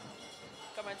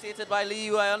commentated by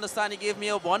Liu. I understand he gave me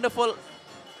a wonderful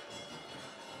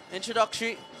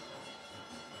introductory.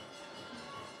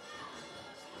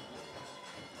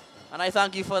 And I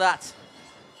thank you for that.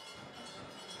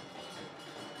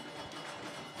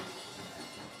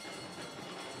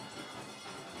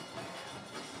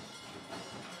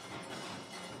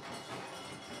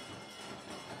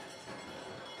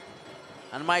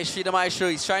 And Maestri, the Maestro,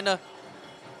 he's trying to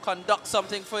conduct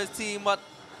something for his team, but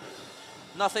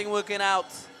nothing working out.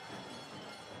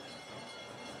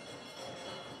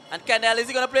 And Kendall, is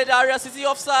he going to play Darius? Is he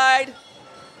offside?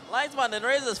 Linesman didn't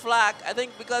raise his flag, I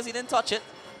think because he didn't touch it.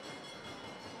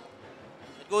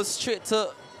 It goes straight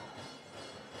to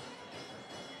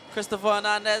Christopher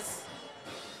Hernandez.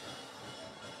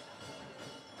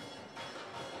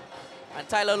 And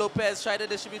Tyler Lopez tried to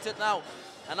distribute it now.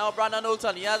 And now Brandon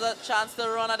Olton, he has a chance to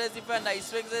run at his defender. He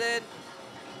swings it in.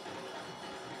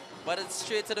 But it's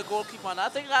straight to the goalkeeper. And I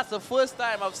think that's the first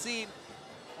time I've seen,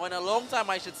 or in a long time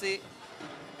I should say,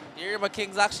 the Arima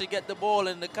Kings actually get the ball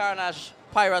in the Carenage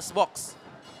Pirates box.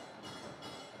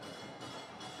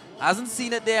 Hasn't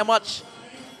seen it there much.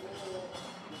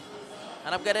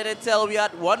 And I'm getting intel we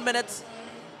had 1 minute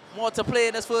more to play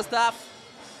in this first half.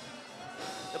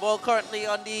 The ball currently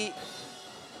on the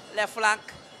left flank.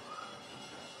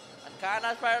 And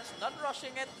Carenage Pirates not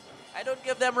rushing it. I don't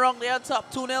give them wrong. They're on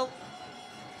top 2-0.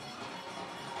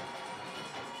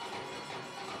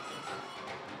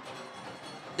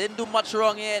 Didn't do much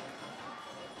wrong yet.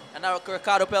 And now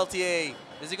Ricardo Peltier.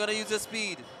 Is he going to use his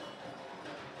speed?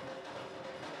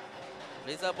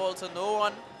 Plays that ball to no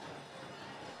one.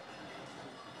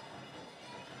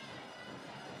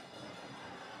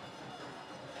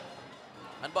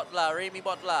 And Butler, Remy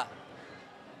Butler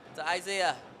to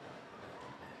Isaiah.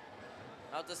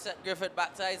 Now to set Griffith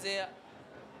back to Isaiah.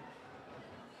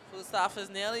 First half is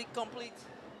nearly complete.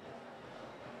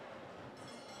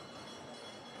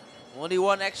 Only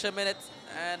 1 extra minute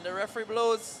and the referee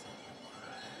blows.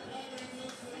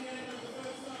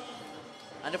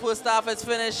 And the first half is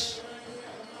finished.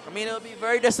 I mean, it will be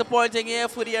very disappointing here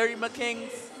for the Arima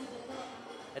Kings.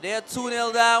 They are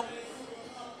 2-0 down.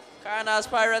 Carenage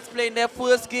Pirates playing their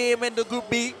first game in the Group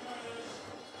B.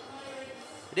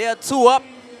 They are 2 up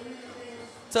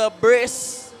to a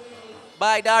brace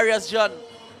by Darius John.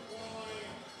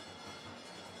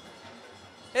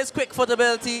 His quick foot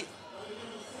ability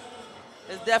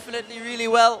is definitely really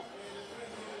well.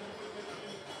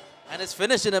 And his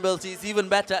finishing ability is even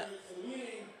better.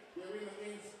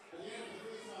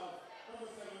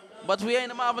 But we are in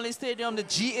the Marvelous Stadium, the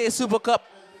GA Super Cup.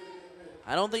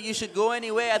 I don't think you should go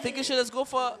anywhere. I think you should just go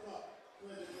for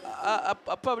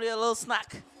probably a little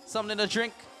snack, something to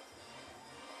drink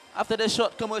after this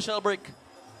short commercial break.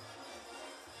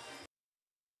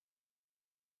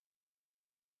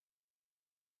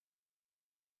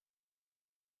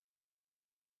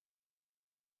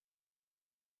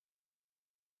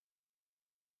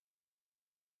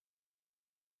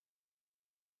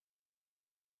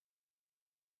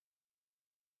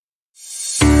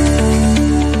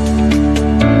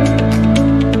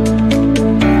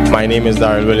 My name is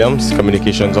Daryl Williams,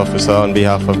 Communications Officer on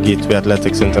behalf of Gateway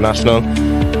Athletics International.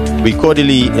 We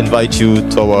cordially invite you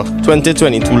to our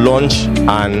 2022 launch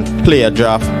and player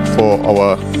draft for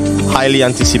our highly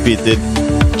anticipated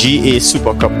GA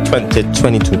Super Cup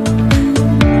 2022.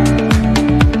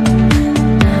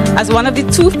 As one of the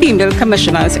 2 female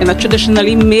commissioners in a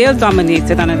traditionally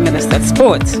male-dominated and administered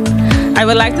sport, I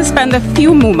would like to spend a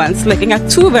few moments looking at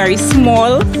 2 very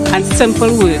small and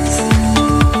simple words.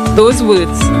 Those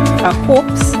words are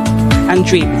hopes and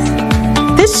dreams.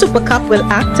 This Super Cup will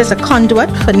act as a conduit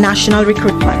for national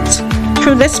recruitment.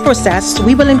 Through this process,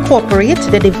 we will incorporate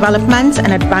the development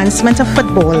and advancement of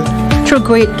football through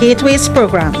great Gateways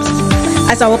programs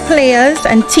as our players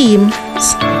and teams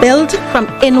build from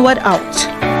inward out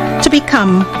to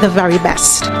become the very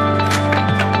best.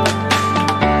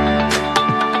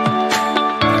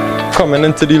 Coming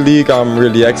into the league, I'm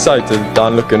really excited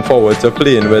and looking forward to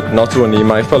playing with not only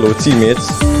my fellow teammates,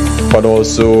 but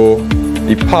also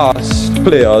the past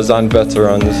players and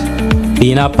veterans.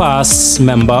 Being a past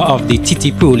member of the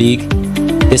TT Pro League,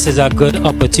 this is a good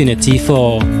opportunity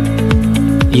for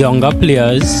younger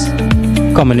players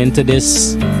coming into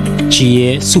this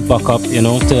GA Super Cup,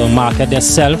 to market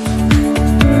themselves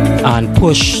and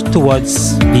push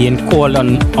towards being called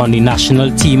on the national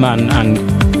team and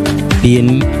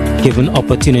being given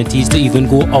opportunities to even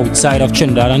go outside of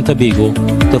Trinidad and Tobago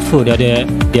to further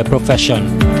their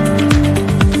profession.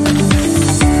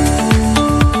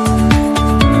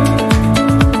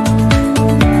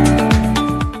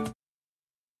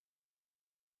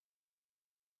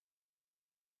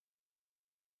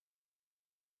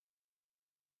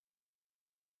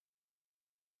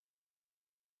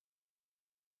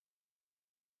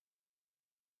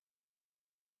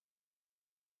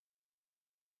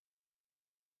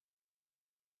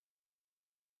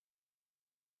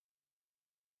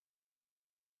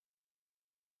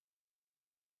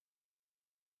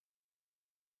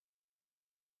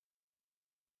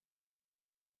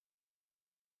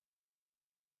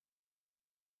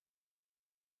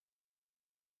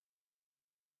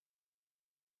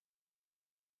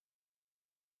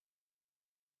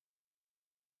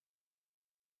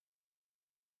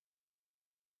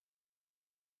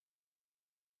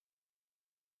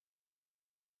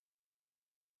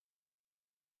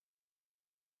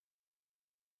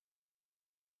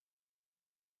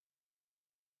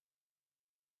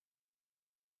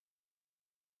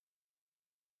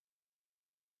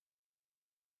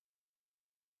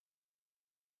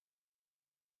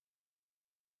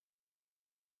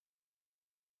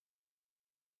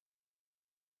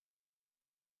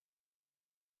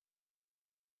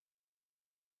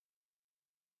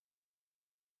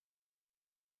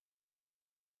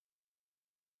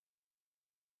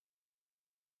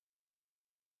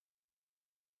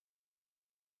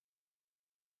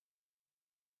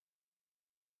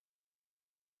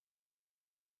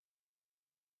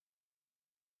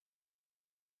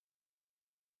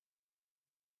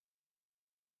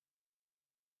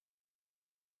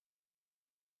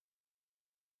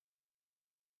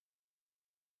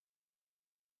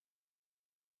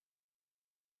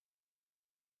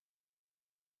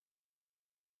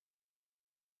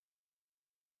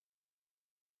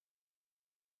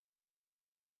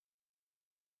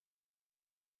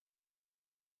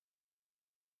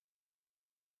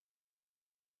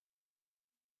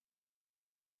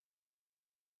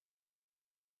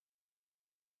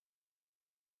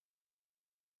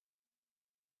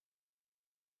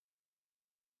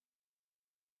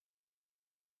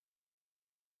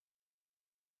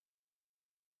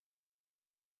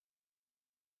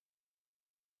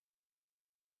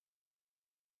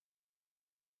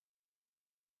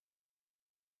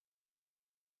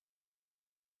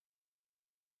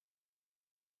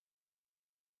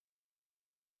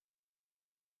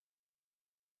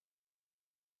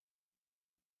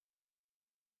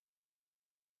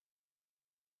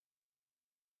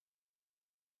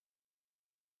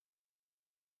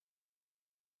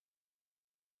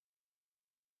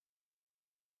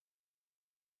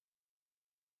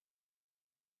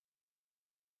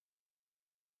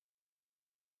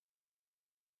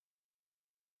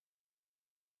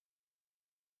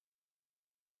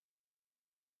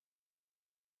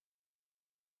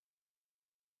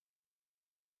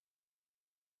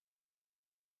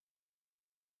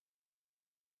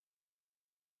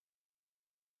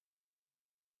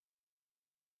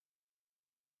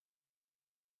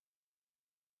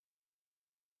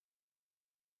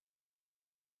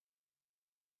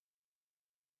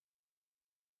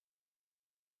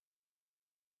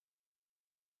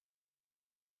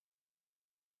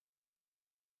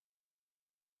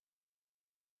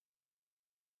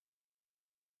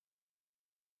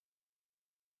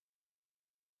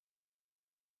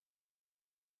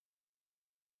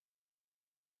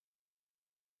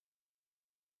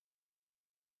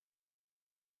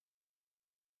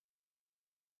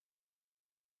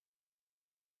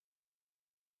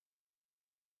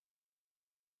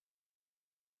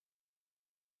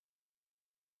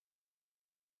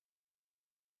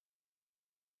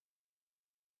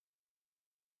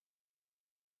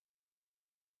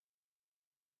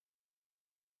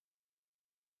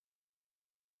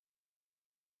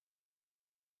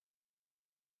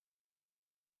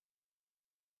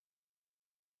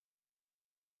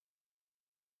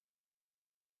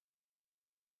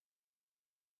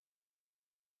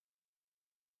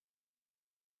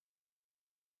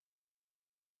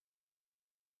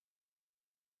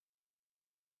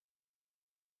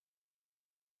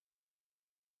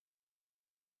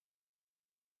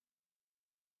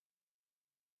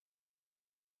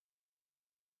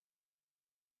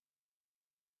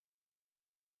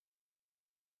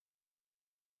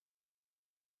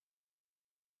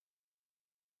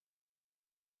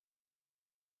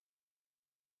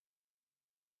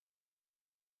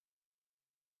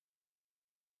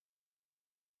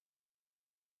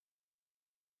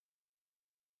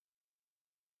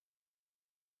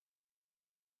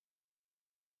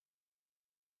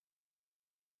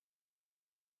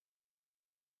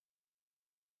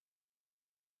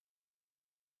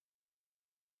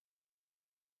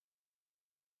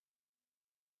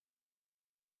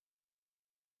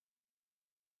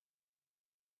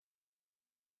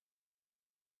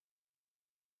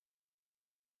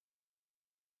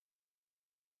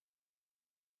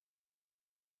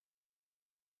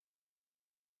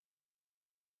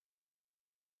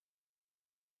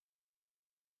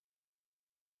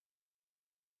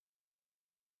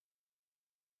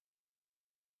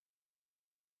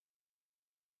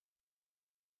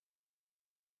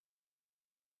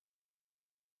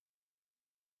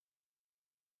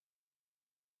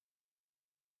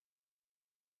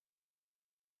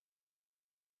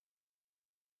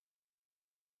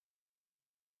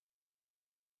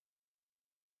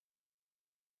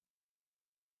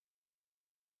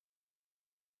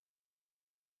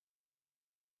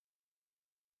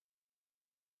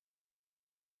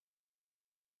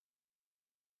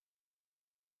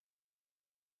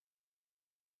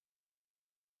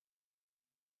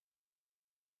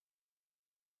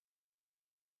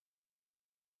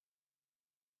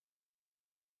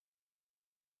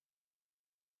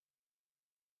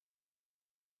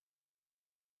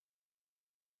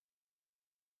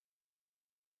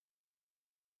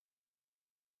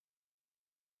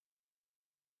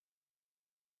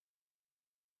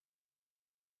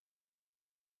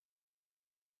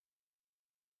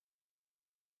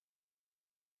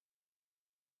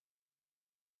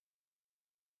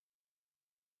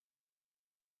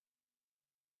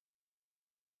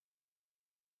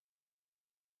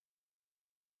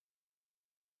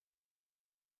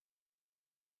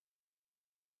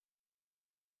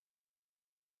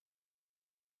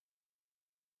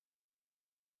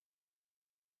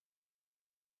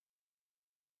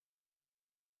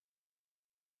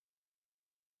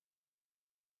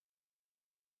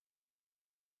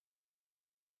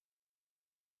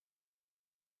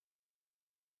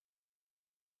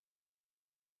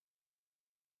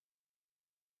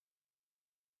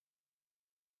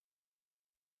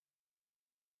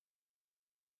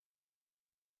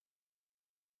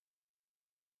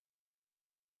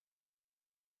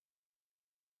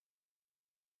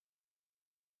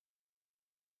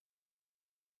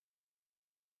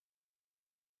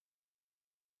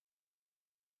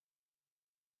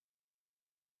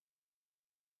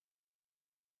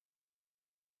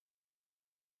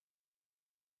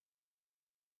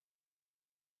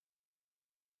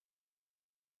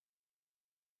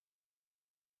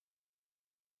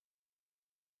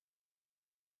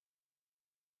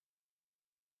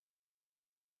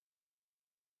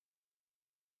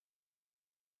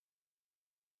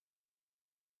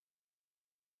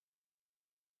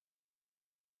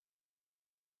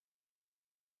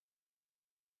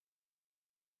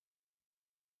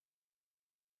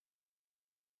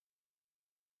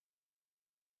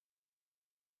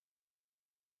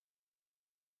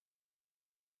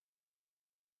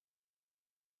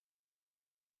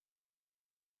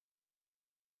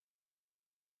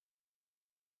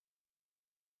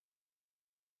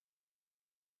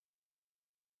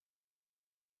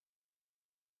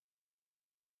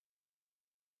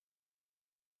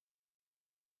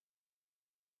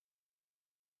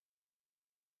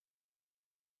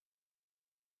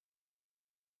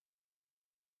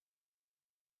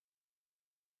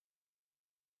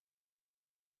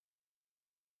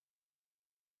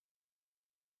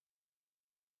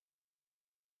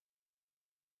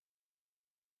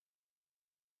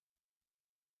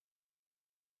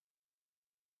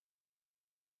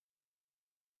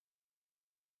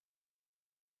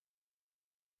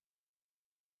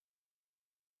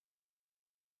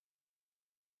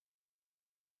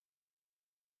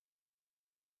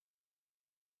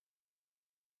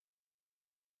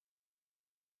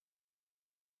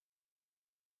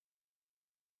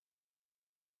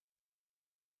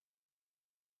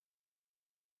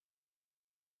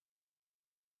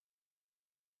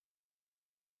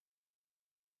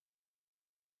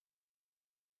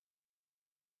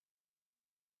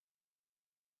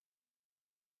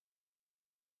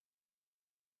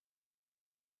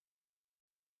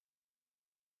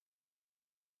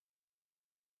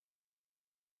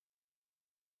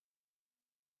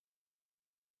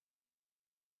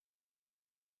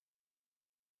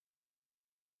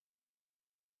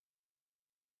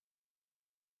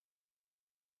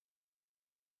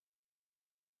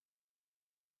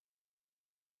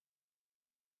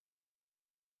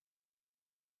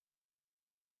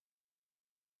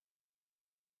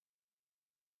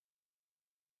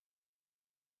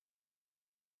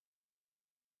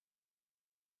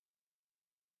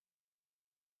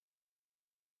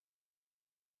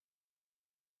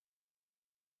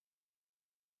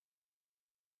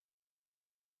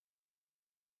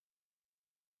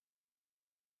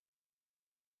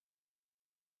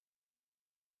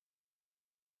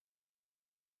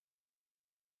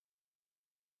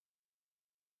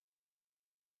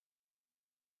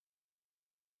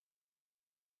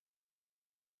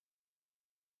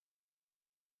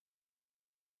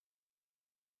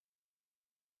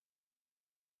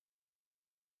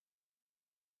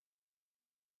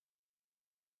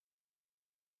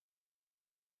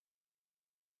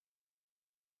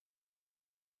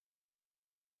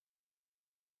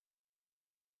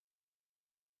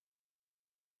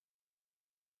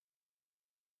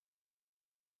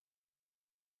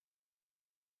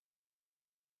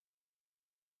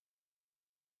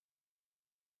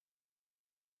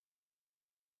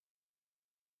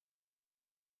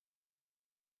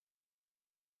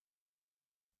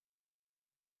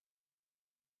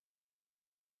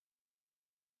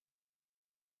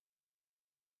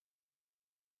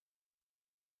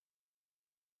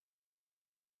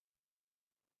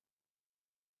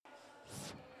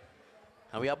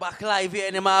 And we are back live here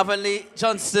in the Marvin Lee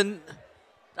Johnston.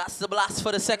 That's the blast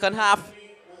for the second half.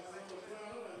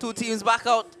 Two teams back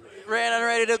out, ready and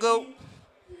ready to go.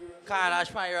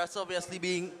 Carenage Pirates obviously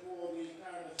being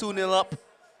 2-0 up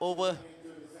over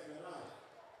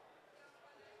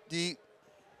the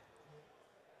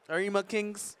Arima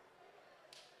Kings.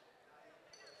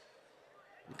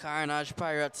 The Carenage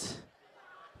Pirates,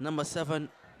 number 7,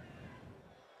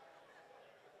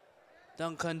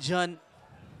 Duncan John,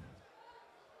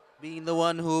 being the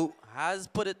one who has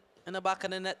put it in the back of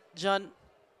the net, John.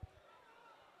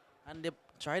 And they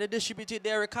try to distribute it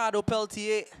there, Ricardo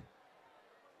Peltier,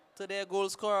 to their goal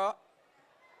scorer,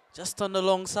 just on the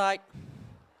long side.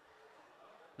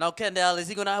 Now Kendall, is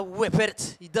he gonna whip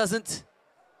it? He doesn't.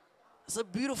 It's a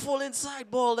beautiful inside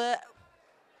ball there.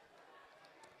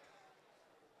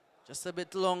 Just a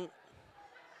bit long.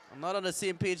 I'm not on the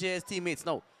same page here as teammates.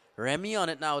 No, Remy on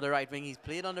it now, the right wing. He's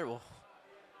played on the... Oh,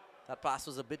 that pass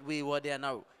was a bit wayward there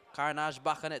now. Carenage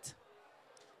back on it.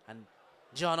 And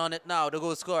John on it now, the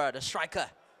goal scorer, the striker.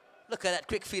 Look at that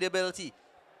quick feed ability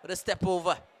with a step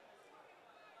over.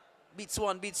 Beats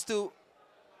one, beats two.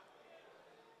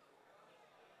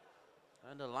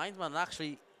 And the linesman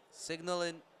actually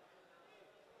signaling.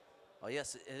 Oh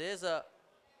yes, it is a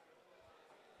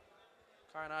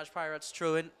Carenage Pirates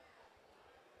throw in.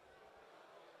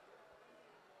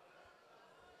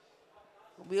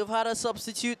 We have had a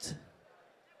substitute.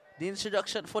 The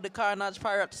introduction for the Carenage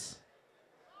Pirates.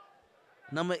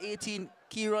 Number 18,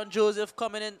 Kieran Joseph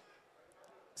coming in.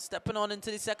 Stepping on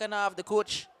into the second half, the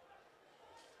coach.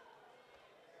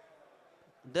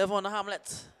 Devon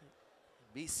Hamlet.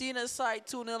 Be seen his side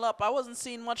 2-0 up. I wasn't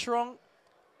seeing much wrong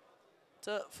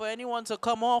for anyone to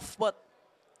come off, but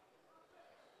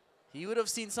he would have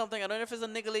seen something. I don't know if it's a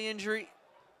niggly injury.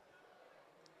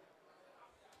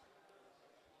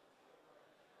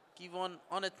 Kevon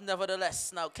on it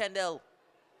nevertheless. Now Kendall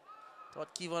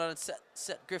thought Kevon on it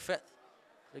set Griffith.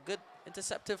 A good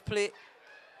interceptive play.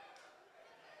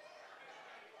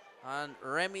 And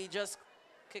Remy just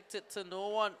kicked it to no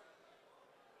one.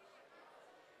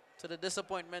 To the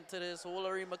disappointment to this whole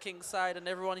Arima King side and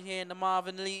everyone here in the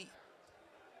Marvin Lee.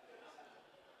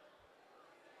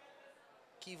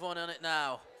 Kevon on it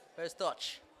now. First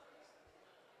touch.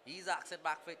 He's axed it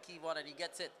back for Kevon and he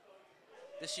gets it.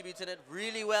 Distributing it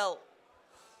really well.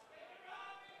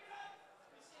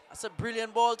 That's a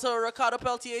brilliant ball to Ricardo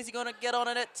Peltier. Is he going to get on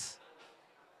it?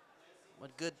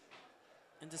 But good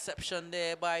interception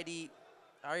there by the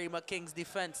Arima Kings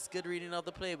defense. Good reading of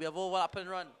the play. We have overlap and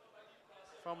run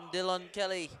from Dylan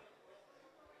Kelly.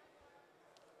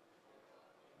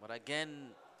 But again,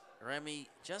 Remy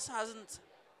just hasn't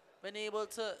been able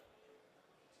to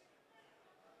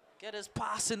get his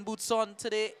passing boots on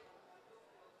today.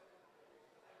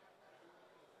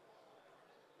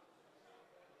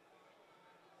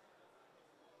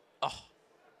 Oh,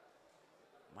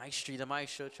 the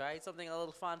Maestro tried something a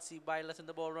little fancy by letting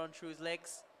the ball run through his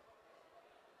legs.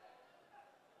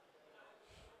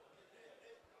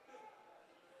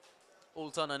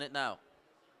 Olton on it now.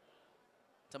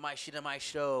 To the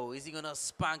Maestro. Is he going to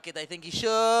spank it? I think he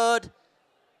should.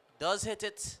 Does hit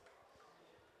it.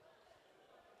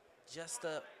 Just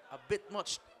a bit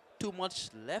too much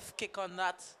left kick on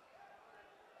that.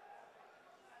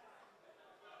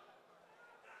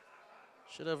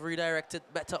 Should have redirected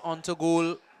better onto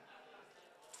goal.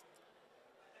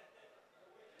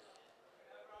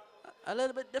 A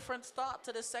little bit different start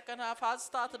to the second half. Has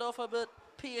started off a bit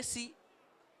pacey.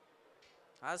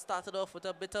 Has started off with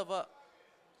a bit of a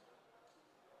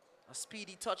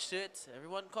speedy touch to it.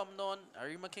 Everyone come down.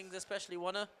 Arima Kings especially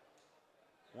wanna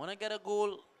get a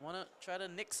goal. Wanna try to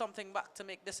nick something back to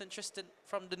make this interesting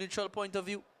from the neutral point of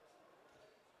view.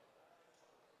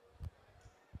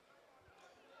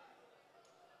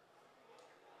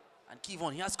 And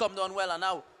Kevon, he has come down well, and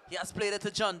now he has played it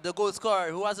to John, the goal scorer,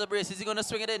 who has a brace. Is he going to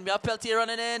swing it in? We have Peltier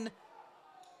running in.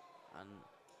 And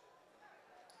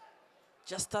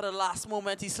just at the last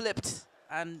moment, he slipped.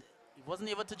 And he wasn't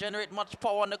able to generate much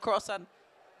power on the cross. And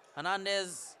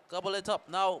Hernandez gobble it up.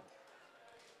 Now,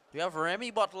 we have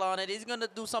Remy Butler on it. He's going to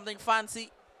do something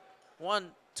fancy.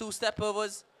 1-2 step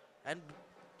overs. And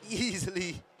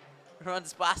easily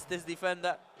runs past this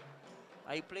defender.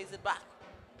 And he plays it back.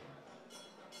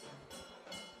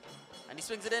 And he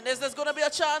swings it in. There's going to be a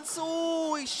chance.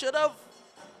 Ooh, he should have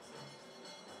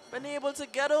been able to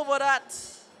get over that.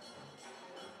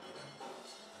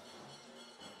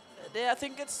 There, I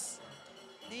think it's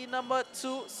the number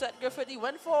 2, Seth Griffith. He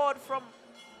went forward from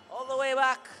all the way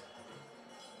back.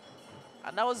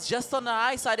 And that was just on the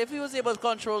high side. If he was able to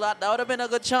control that, that would have been a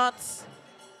good chance.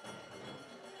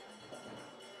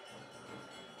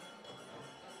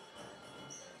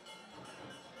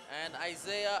 And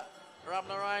Isaiah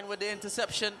Ramnarayan with the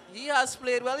interception. He has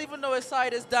played well, even though his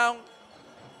side is down.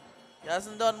 He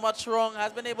hasn't done much wrong,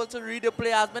 has been able to read the play,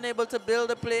 has been able to build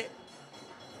the play.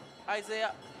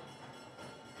 Isaiah.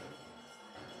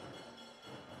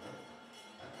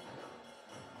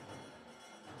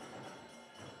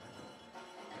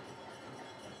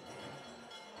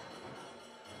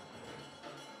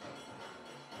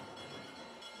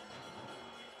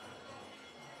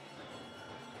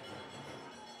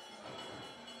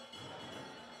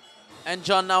 And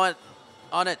John now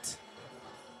on it.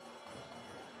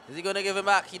 Is he going to give him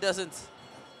back? He doesn't.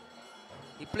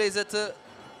 He plays it to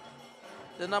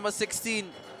the number 16.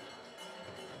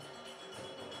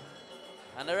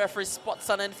 And the referee spots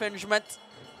an infringement.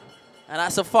 And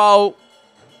that's a foul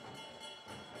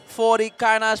for the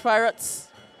Carenage Pirates.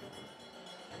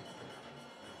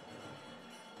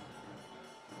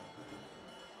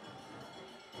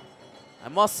 I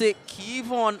must say,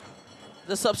 Kevon,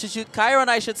 the substitute, Kyron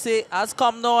I should say, has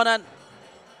come down and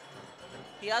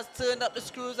he has turned up the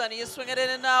screws and he is swinging it in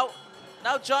and out.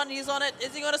 Now John, he's on it.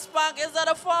 Is he going to spank? Is that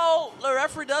a foul? The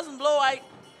referee doesn't blow. I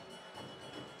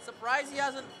surprised he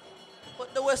hasn't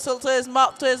put the whistle to his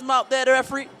mouth there, the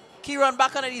referee. Kieran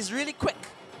back on it. He's really quick.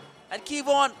 And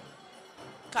Kevon.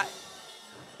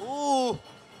 Ooh.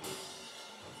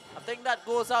 I think that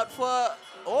goes out for,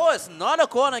 oh, it's not a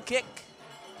corner kick.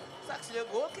 It's actually a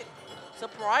goal kick.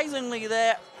 Surprisingly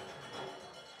there.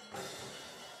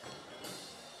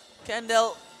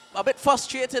 Kendall a bit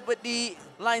frustrated with the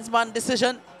linesman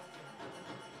decision.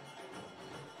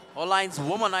 Or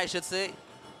lineswoman, I should say.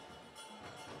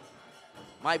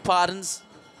 My pardons.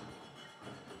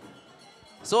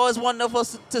 So it's wonderful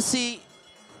to see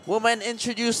women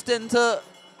introduced into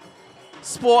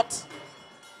sport,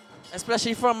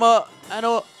 especially from a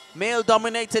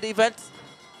male-dominated event.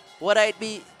 Whether it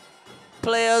be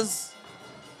players,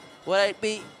 whether it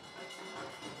be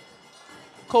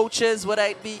coaches, whether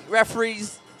it be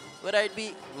referees, whether it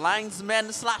be linesmen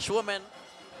 / women.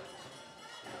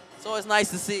 So it's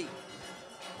nice to see.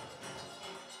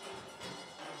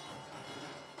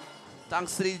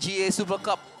 Thanks to the GA Super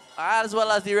Cup as well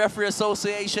as the Referee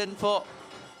Association for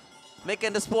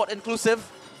making the sport inclusive.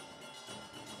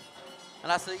 And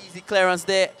that's an easy clearance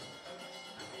there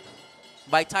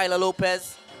by Tyler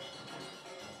Lopez.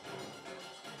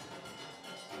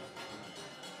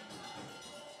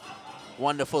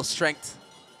 Wonderful strength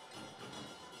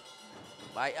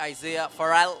by Isaiah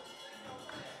Farrell.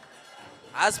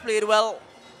 Has played well.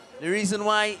 The reason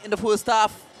why in the first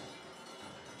half,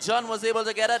 John was able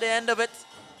to get at the end of it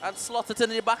and slot it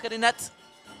in the back of the net.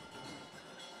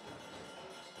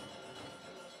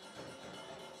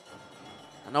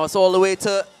 And now it's all the way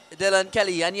to Dylan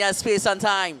Kelly, and he has space and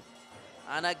time.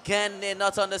 And again, they're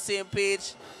not on the same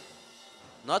page,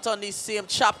 not on the same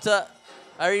chapter.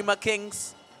 Arima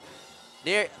Kings.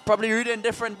 They're probably reading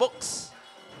different books.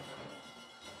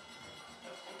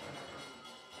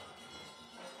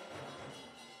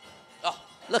 Oh,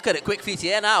 look at it. Quick feet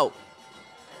here now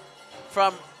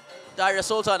from Darius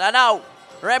Sultan. And now,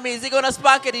 Remy, is he going to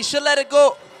spank it? He should let it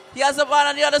go. He has a man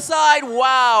on the other side.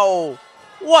 Wow.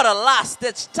 What a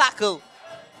last-ditch tackle.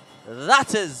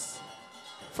 That is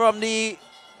from the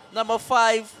number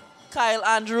 5, Kyle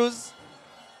Andrews.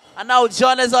 And now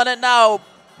John is on it now.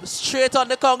 Straight on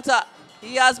the counter.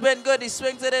 He has been good. He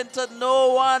swings it into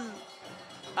no one.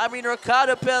 I mean,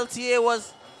 Ricardo Peltier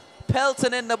was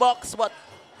pelting in the box, but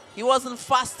he wasn't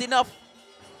fast enough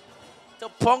to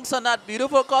punks on that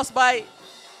beautiful cross by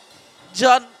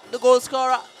John, the goal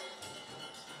scorer.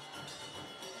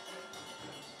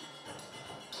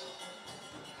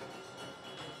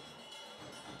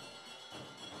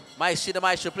 Maestri, the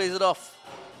Maestro plays it off.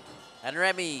 And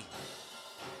Remy,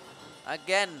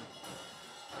 again,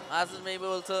 hasn't been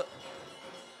able to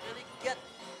really get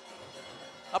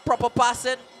a proper pass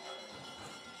in.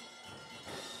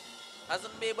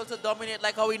 Hasn't been able to dominate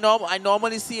like how I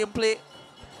normally see him play.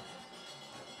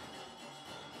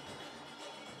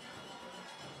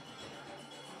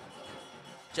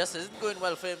 Just isn't going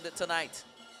well for him tonight.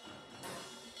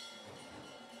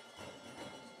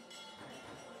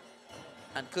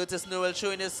 And Curtis Newell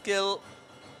showing his skill.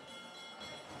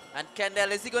 And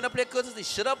Kendall, is he going to play Curtis? He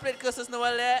should have played Curtis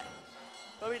Newell there.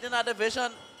 Probably didn't have the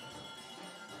vision.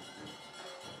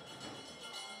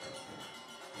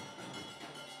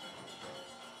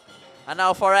 And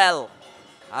now Farrell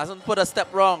hasn't put a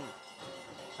step wrong.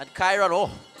 And Kyron,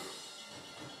 oh.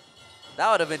 That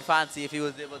would have been fancy if he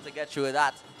was able to get through with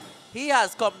that. He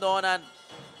has come down and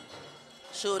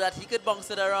showed that he could bounce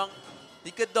it around.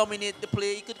 He could dominate the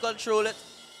play. He could control it.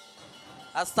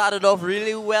 Has started off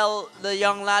really well, the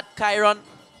young lad, Kyron.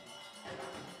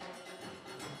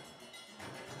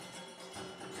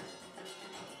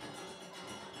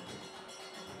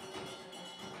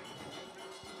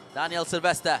 Daniel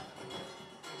Sylvester.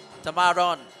 To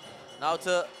Maron. Now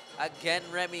to, again,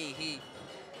 Remy.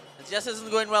 It just isn't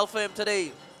going well for him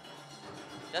today.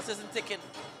 Just isn't ticking.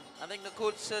 I think the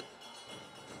coach should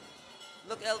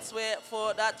look elsewhere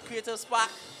for that creative spark.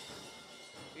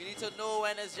 You need to know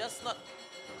when it's just not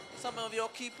some of your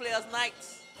key players'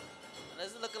 nights. And it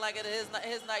isn't looking like it is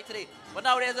his night today. But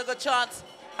now there's a good chance.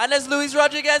 And there's Luis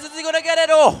Rodriguez. Is he going to get it?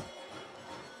 Oh!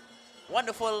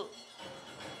 Wonderful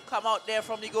come out there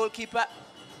from the goalkeeper.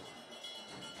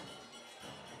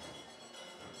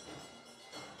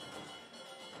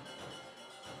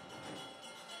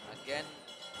 Again,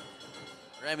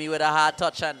 Remy with a hard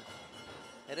touch, and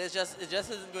it just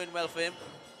isn't going well for him.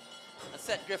 And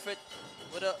Seth Griffith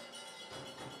with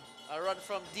a run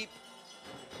from deep.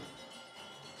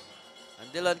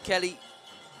 And Dylan Kelly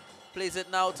plays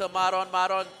it now to Maron.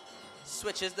 Maron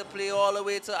switches the play all the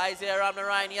way to Isaiah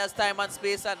Ramnarine. He has time and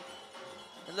space, and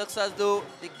it looks as though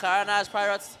the Carenage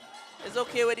Pirates is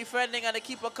okay with defending, and the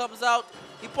keeper comes out.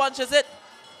 He punches it.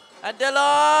 And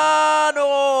Dylan,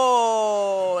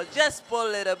 oh, just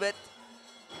pulled it a bit.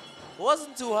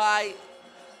 Wasn't too high. It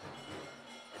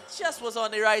just was on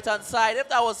the right-hand side. If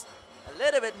that was a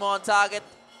little bit more on target,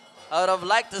 I would have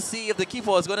liked to see if the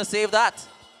keeper was going to save that.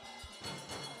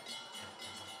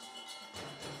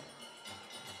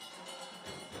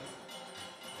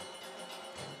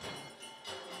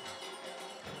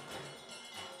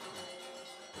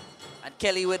 And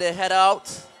Kelly with a head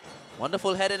out.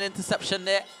 Wonderful headed interception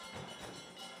there.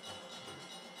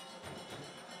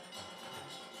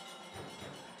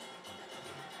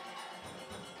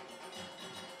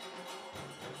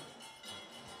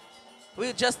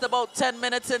 We're just about 10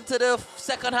 minutes into the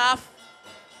second half.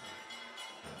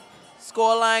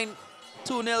 Scoreline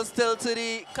 2-0 still to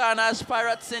the Carenage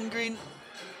Pirates in green.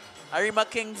 Arima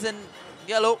Kings in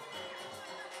yellow.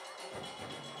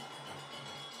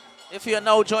 If you're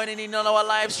now joining in on our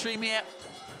live stream here.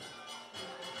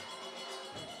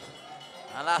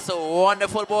 And that's a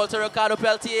wonderful ball to Ricardo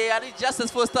Peltier. And it's just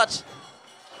his first touch.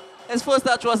 His first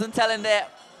touch wasn't telling there.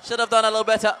 Should have done a little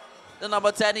better. The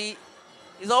number 10,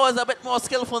 he's always a bit more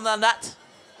skillful than that.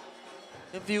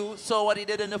 If you saw what he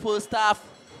did in the first half,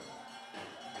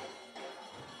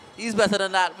 he's better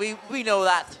than that. We know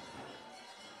that.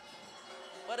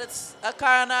 But it's a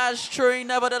Carenage throwing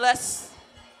nevertheless.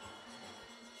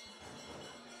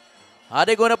 Are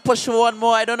they going to push for one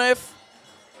more? I don't know if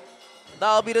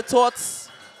that'll be the thoughts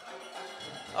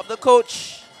of the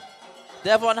coach,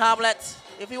 Devon Hamlet.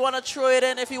 If you want to throw it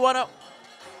in, if you want to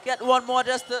get one more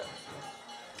just to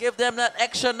give them that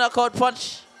extra knockout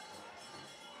punch.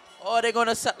 Or are they going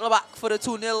to settle back for the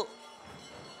 2-0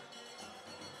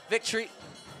 victory?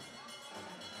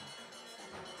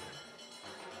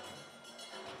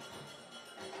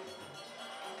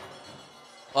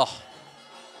 Oh,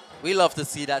 we love to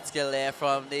see that skill there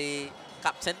from the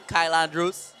captain, Kyle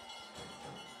Andrews.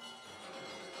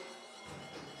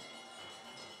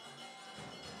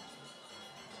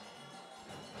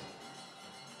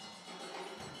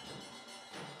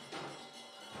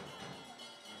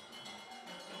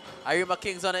 Arima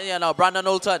Kings on it here now. Brandon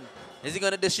Olton. Is he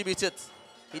going to distribute it?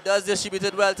 He does distribute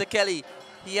it well to Kelly.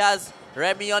 He has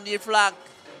Remy on the flank.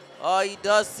 Oh, he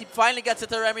does. He finally gets it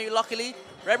to Remy, luckily.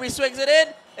 Remy swings it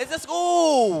in. It's just,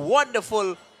 oh,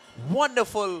 wonderful,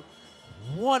 wonderful,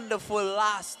 wonderful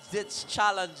last-ditch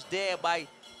challenge there by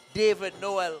David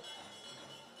Noel.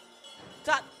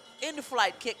 That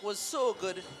in-flight kick was so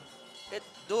good.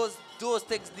 Those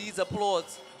things needs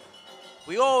applause.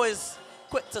 We always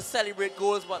quick to celebrate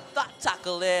goals, but that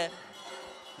tackle there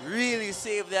really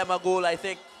saved them a goal, I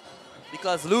think,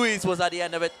 because Luis was at the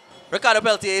end of it. Ricardo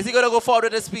Peltier, is he going to go forward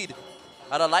with his speed?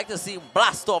 I'd like to see him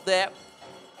blast off there.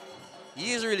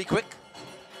 He is really quick.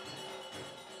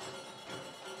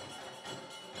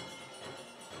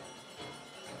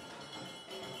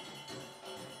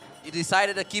 He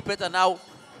decided to keep it, and now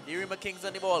the Arima Kings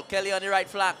on the ball. Kelly on the right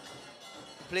flank.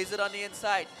 Plays it on the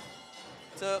inside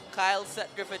to Kyle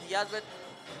Seth Griffith. He has it.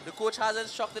 The coach has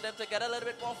instructed him to get a little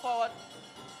bit more forward.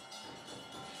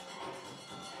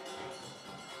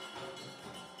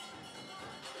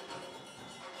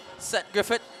 Seth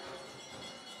Griffith.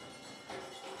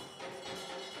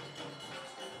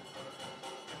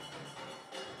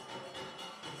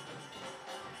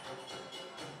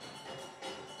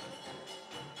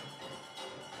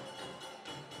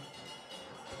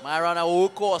 Myron, a whole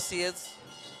course he is.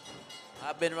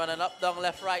 I've been running up, down,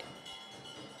 left, right.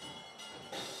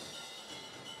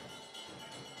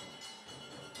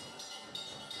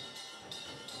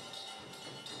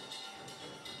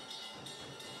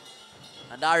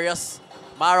 And Darius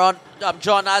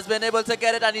John has been able to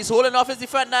get it and he's holding off his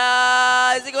defender.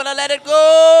 Is he going to let it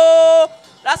go?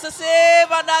 That's a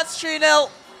save and that's 3-0.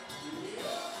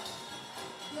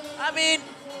 I mean,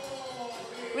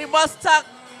 we must thank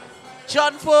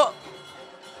John for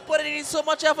putting in so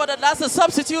much effort, and that's a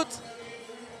substitute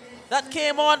that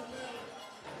came on.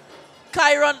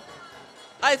 Kyron,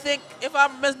 I think, if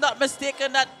I'm not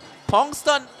mistaken, that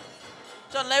Pongston.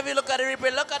 John Levy, look at the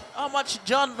replay. Look at how much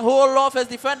John hold off his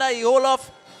defender. He hold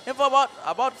off him for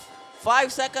about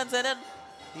 5 seconds, and then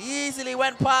he easily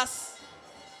went past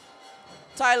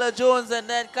Tyler Jones and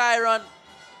then Kyron.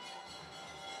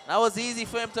 That was easy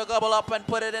for him to gobble up and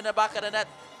put it in the back of the net.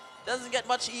 Doesn't get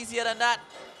much easier than that.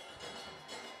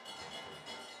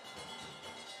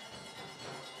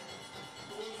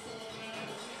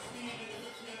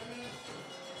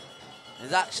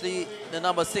 It's actually the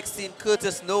number 16,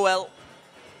 Curtis Noel.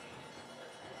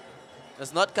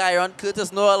 It's not Kyron.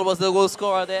 Curtis Noel was the goal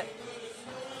scorer there.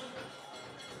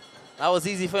 That was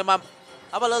easy for him. I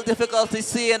have a little difficulty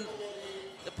seeing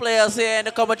the players here in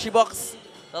the commentary box.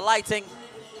 The lighting,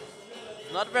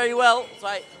 not very well. So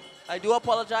I do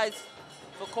apologize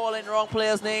for calling wrong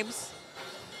players' names.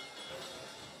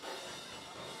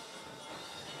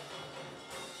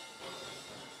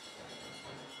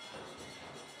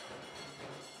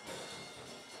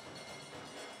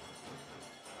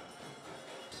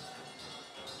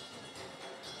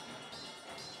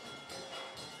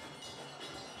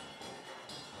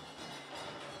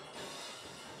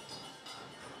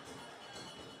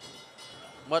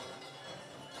 But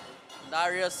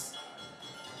Darius,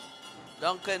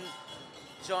 Duncan,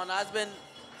 John has been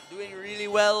doing really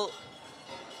well.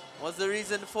 Was the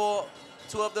reason for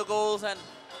 2 of the goals and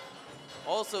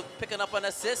also picking up an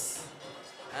assist.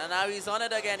 And now he's on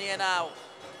it again here now.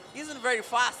 He isn't very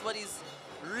fast, but he's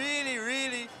really,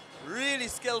 really, really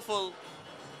skillful.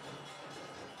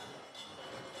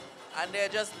 And they're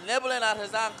just nibbling at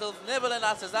his ankles, nibbling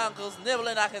at his ankles,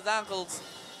 nibbling at his ankles.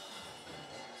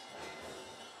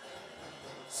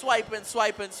 Swiping,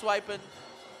 swiping, swiping.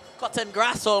 Cutting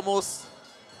grass almost.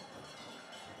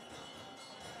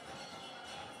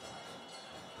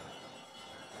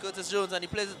 Curtis Jones, and he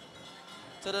plays it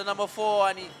to the number 4,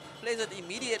 and he plays it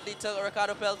immediately to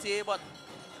Ricardo Peltier, but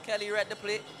Kelly read the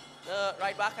play,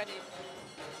 right back, and he...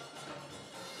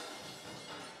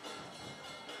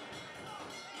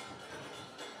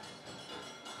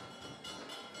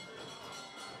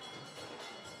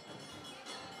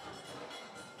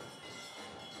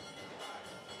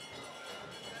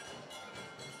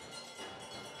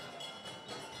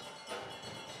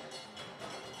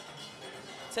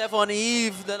 Tevon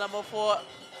Eve, the number 4.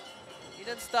 He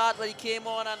didn't start, but he came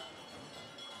on and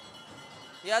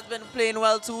he has been playing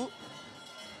well too.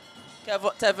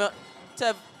 Tevon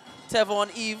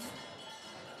Eve.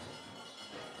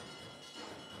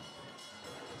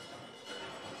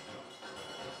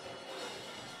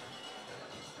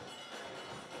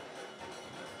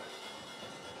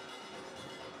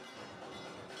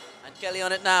 And Kelly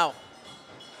on it now.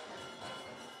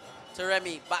 To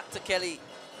Remy, back to Kelly.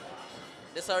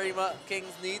 This Arima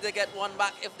Kings need to get one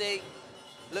back if they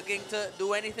looking to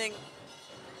do anything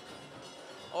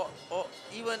or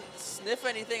even sniff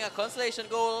anything. A consolation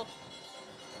goal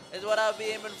is what I'll be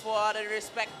aiming for out of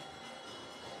respect.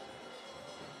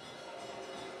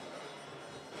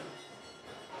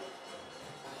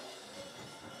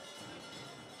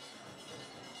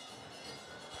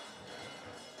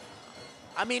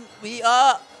 I mean, we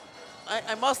are,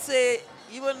 I must say,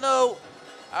 even though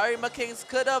Arima Kings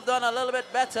could have done a little bit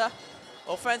better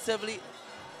offensively.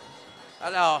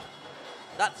 And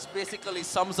that basically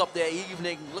sums up their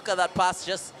evening. Look at that pass.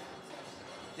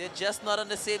 They're just not on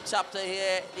the same chapter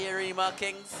here, the Arima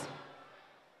Kings.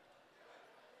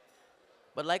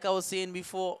 But like I was saying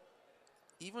before,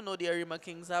 even though the Arima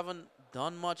Kings haven't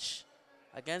done much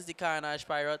against the Carenage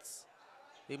Pirates,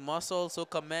 we must also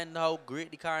commend how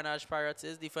great the Carenage Pirates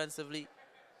is defensively.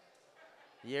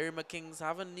 The Arima Kings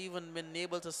haven't even been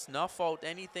able to snuff out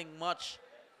anything much,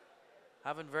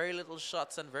 having very little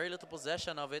shots and very little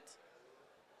possession of it.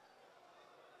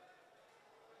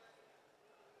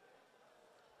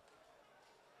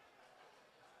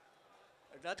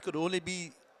 And that could only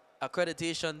be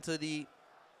accreditation to the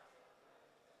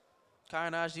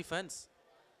Carenage defense.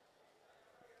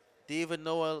 David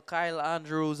Noel, Kyle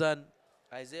Andrews, and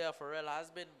Isaiah Farrell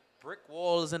has been brick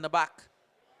walls in the back.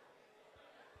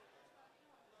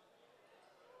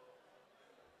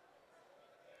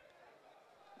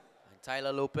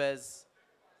 Tyler Lopez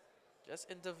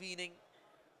just intervening.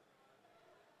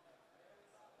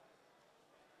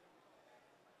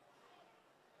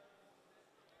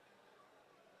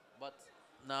 But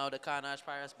Now the Carenage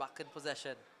Pirates back in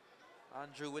possession.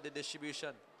 Andrew with the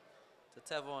distribution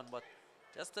to Tevon, but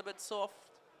just a bit soft.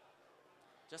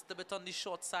 Just a bit on the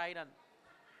short side, and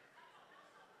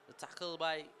the tackle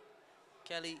by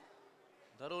Kelly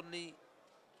not only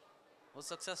was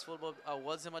successful, but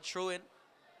was him a throw-in.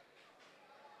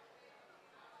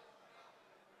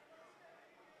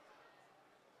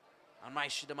 And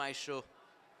the Maestro.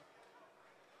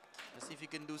 Let's see if he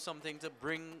can do something to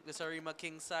bring this Arima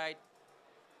Kings side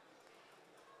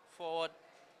forward.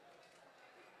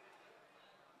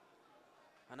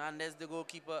 Hernandez, the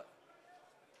goalkeeper.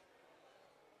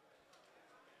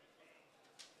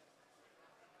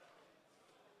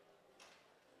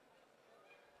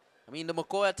 I mean, the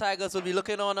Macoya Tigers will be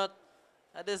looking on at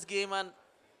this game, and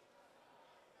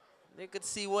they could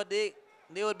see what they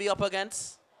would be up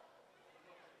against.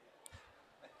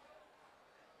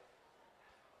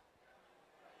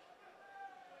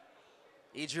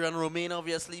 Adrian Romain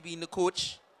obviously being the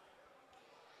coach.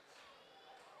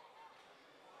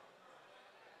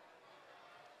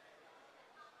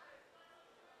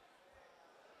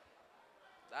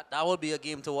 That will be a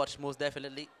game to watch, most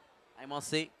definitely, I must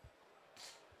say.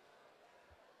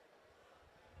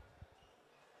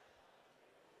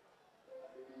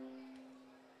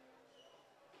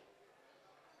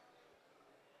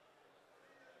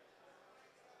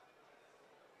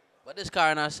 But this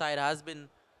Carenage side has been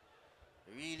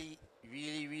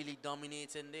really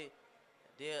dominating.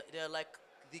 They're like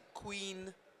the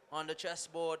queen on the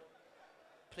chessboard,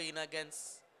 playing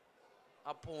against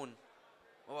a pawn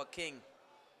or a king.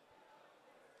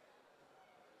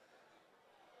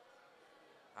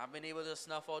 I've been able to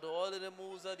snuff out all of the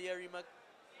moves of the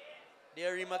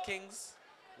Arima Kings.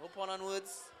 No pun on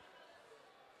words.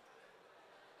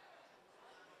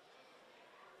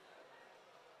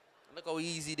 Look how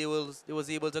easy they was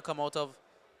able to come out of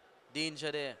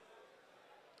danger there.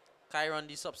 Kyron,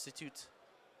 the substitute.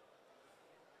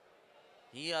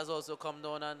 He has also come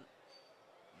down and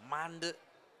mandated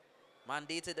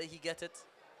that he get it.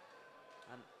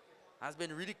 And has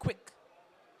been really quick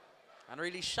and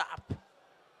really sharp.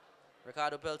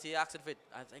 Ricardo Peltier asked it fit.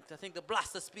 I think the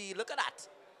blaster speed. Look at that.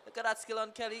 Look at that skill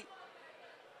on Kelly.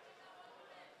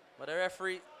 But the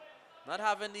referee not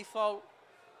having the foul.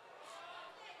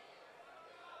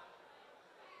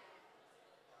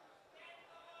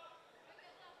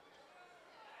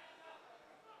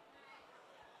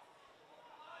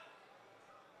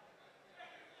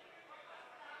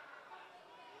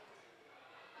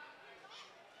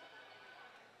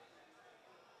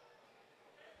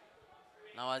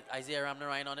 Now Isaiah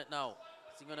Ramnarine on it now.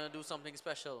 Is he going to do something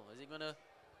special? Is he going to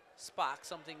spark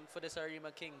something for this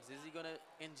Arima Kings? Is he going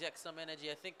to inject some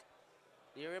energy? I think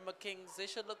the Arima Kings, they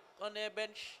should look on their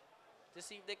bench to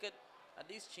see if they could at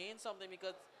least change something,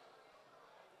 because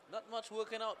not much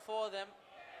working out for them.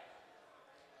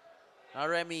 Now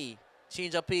Remy,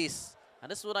 change of pace.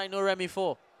 And this is what I know Remy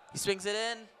for. He swings it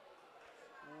in.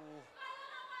 Ooh.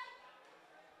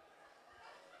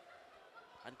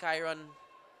 And Kyron,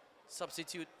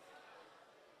 substitute,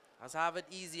 has have it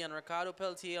easy, and Ricardo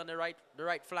Peltier on the right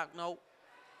flank now.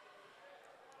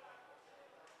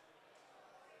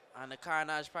 And the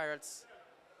Carenage Pirates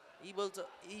able to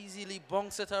easily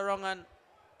bounce it around and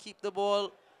keep the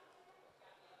ball,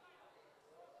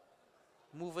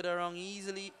 move it around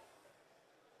easily.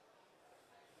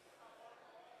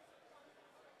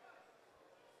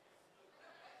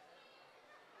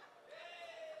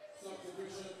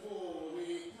 Substitution for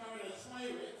the Carenage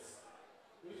Pirates,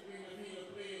 which being the field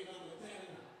of play number 10,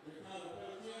 Ricardo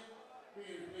Peltier,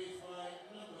 being replaced by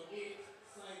number 8,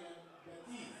 Simon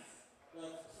Baptiste.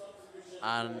 That's substitution.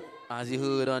 And as you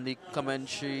heard on the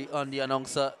commentary, on the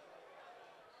announcer,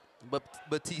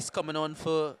 Baptiste coming on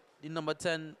for the number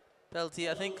 10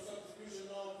 Peltier, I think.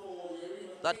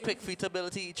 That quick feet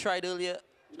ability he tried earlier,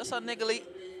 just a niggly.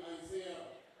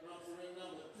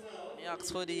 He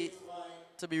asked for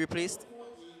to be replaced.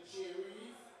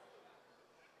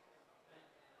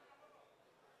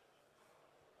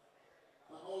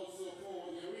 Also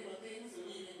for the Arima Kings,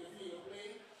 leaving the field of play,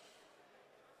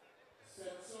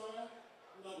 Seth Sawyer,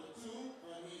 number 2,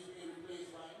 and he's being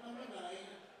replaced by number 9,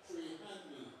 Trey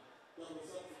Handley. Double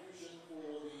substitution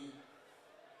for the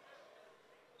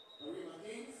Arima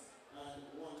Kings and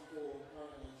one for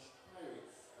Carenage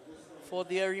Pirates. For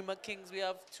the Arima Kings, we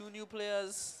have 2 new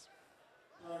players.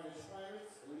 Carenage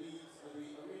Pirates leads the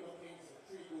Arima Kings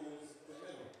 3 goals to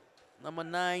 0. Number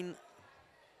 9.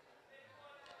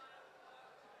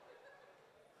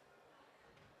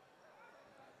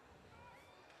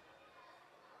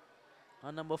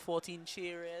 And number 14,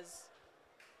 Cherez.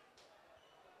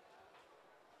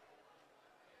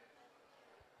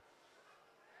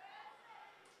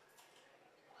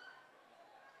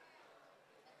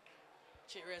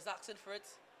 Andre is asking for it.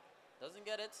 Doesn't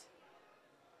get it.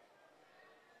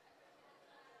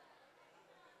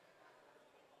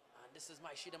 And this is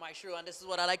my shoe, and this is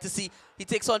what I like to see. He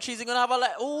takes on trees. He's going to have a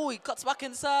like. Oh, he cuts back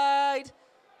inside.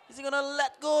 Is he going to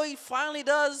let go? He finally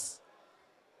does.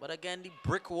 But again, the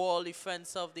brick wall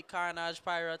defense of the Carenage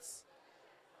Pirates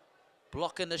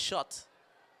blocking the shot.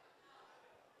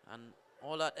 And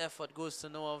all that effort goes to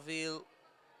no avail.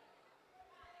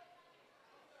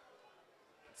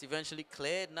 It's eventually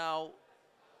cleared now.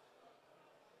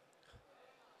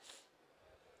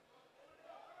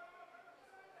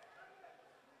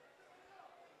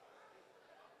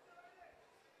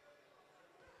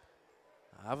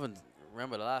 I haven't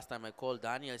remember the last time I called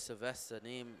Daniel Sylvester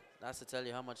name. That's to tell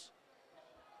you how much.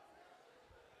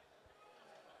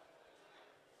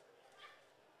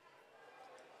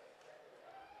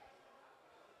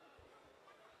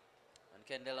 And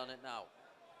Kendall on it now.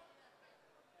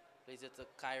 Plays it to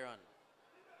Kyron.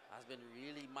 Has been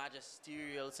really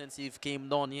magisterial since he came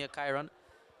down here, Kyron.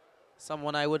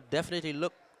 Someone I would definitely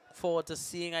look forward to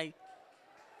seeing. I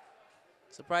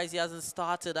surprised he hasn't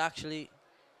started actually.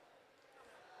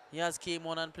 He has came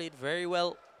on and played very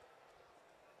well.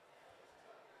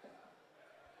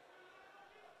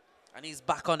 And he's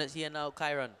back on it here now,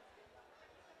 Kyron.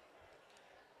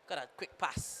 Look at that quick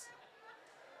pass.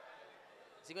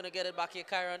 Is he gonna get it back here,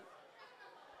 Kyron?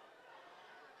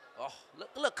 Oh,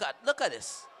 look at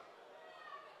this.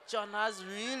 John has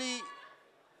really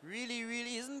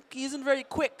isn't very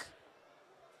quick.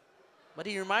 But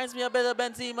he reminds me a bit of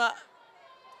Benzema.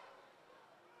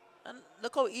 And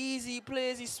look how easy he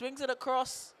plays. He swings it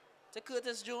across to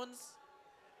Curtis Jones.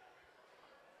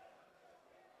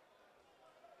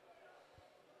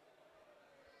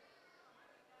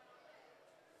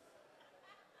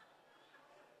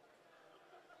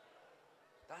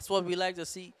 That's what we like to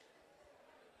see.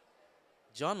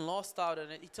 John lost out on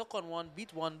it. He took on one,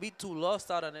 beat two, lost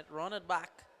out on it, run it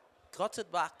back, got it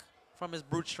back from his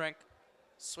brute strength,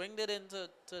 swinged it into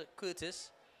Curtis.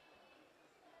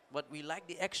 But we like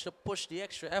the extra push, the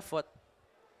extra effort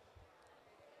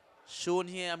shown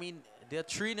here. I mean, they're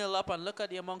 3-0 up, and look at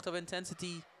the amount of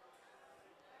intensity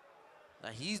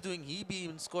that he's doing. He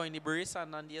been scoring the brace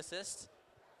and the assist.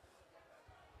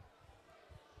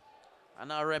 And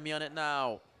now Remy on it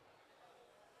now.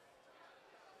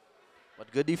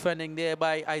 But good defending there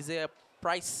by Isaiah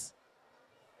Price.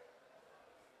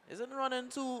 Isn't running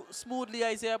too smoothly,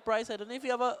 Isaiah Price. I don't know if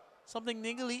you have something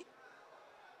niggly.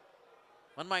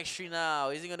 On my street now.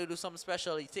 Is he going to do something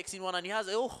special? He takes in one and he has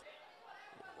it. Oh,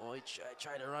 he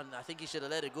tried to run. I think he should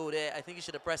have let it go there. I think he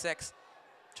should have pressed X.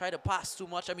 Tried to pass too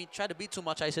much. I mean, tried to beat too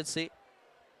much, I should say.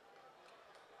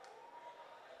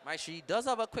 Maestri does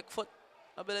have a quick foot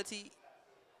ability.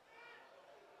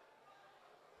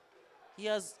 He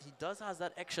does have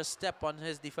that extra step on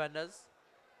his defenders.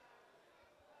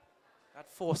 That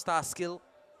 4-star skill.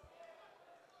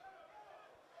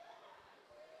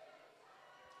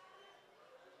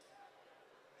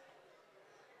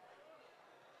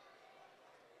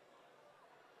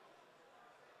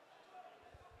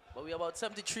 But we're about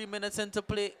 73 minutes into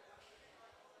play.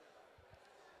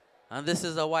 And this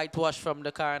is a whitewash from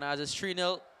the Carenage. It's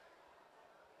 3-0.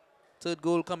 Third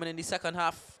goal coming in the second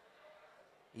half.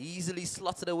 Easily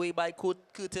slotted away by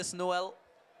Curtis Noel.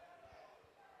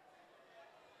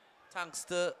 Thanks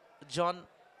to John.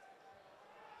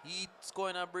 He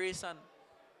scoring a brace, and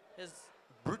his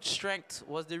brute strength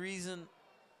was the reason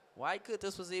why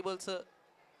Curtis was able to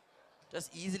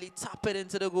just easily tap it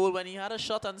into the goal when he had a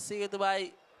shot and saved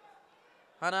by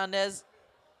Hernandez,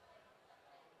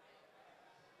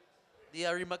 the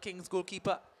Arima Kings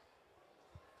goalkeeper.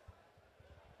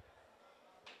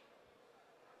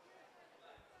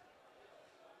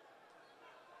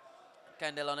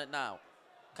 Kendall on it now.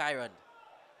 Kyron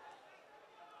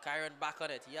back on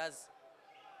it. He has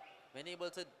been able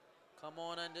to come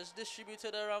on and just distribute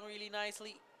it around really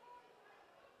nicely.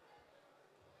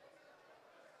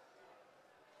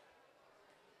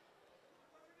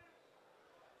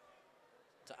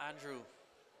 To Andrew.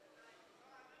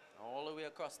 All the way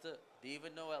across to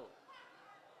David Noel.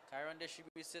 Kyron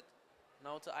distributes it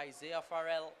now to Isaiah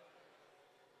Farrell.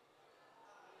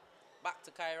 Back to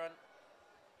Kyron.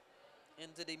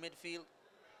 Into the midfield.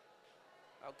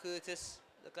 Now Curtis,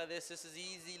 look at this.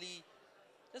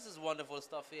 This is wonderful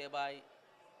stuff here by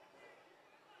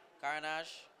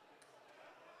Carenage.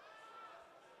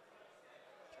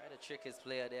 Try to trick his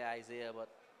player there, Isaiah, but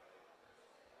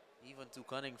even too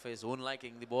cunning for his own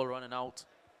liking. The ball running out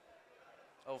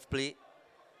of play.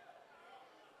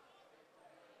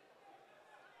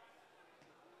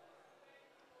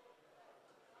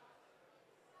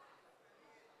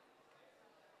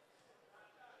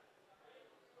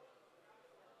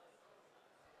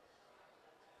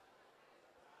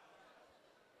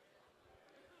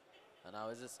 And now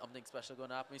is this something special going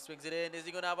to happen? He swings it in. Is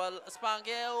he going to have a spank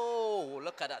here? Oh,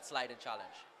 look at that sliding challenge.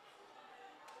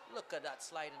 Look at that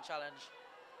sliding challenge.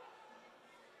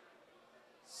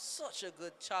 Such a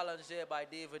good challenge there by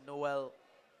David Noel.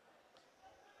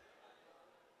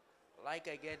 Like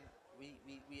again,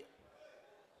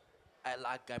 I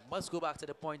must go back to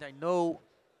the point. I know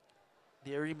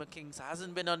the Arima Kings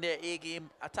hasn't been on their A game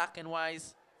attacking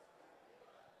wise,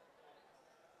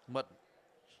 but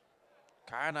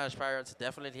Carenage Pirates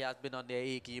definitely has been on their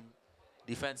A game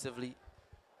defensively.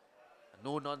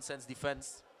 No nonsense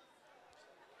defense.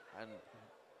 And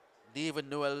David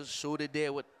Noel showed it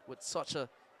there with such a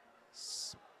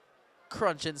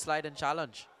crunching sliding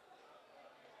challenge.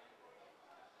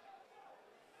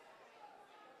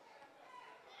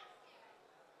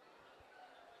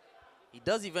 He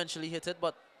does eventually hit it,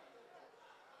 but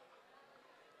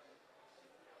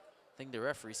I think the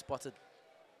referee spotted.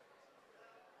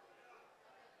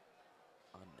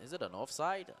 Is it an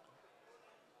offside?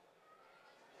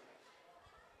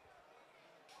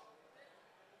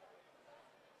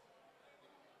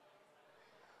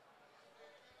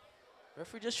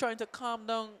 Referee just trying to calm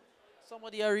down some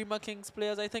of the Arima Kings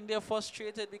players. I think they're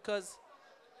frustrated because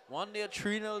one, they're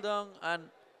 3-0 down, and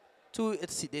two,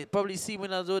 they probably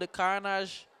seeming as though the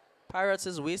Carenage Pirates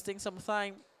is wasting some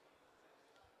time.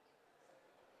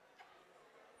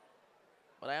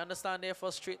 But I understand their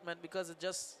frustration because it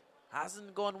just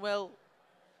hasn't gone well.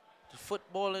 The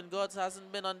football and gods hasn't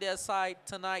been on their side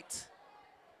tonight.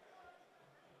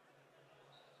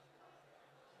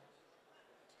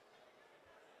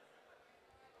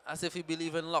 As if you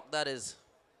believe in luck, that is.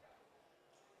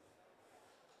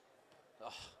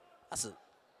 Oh, that's a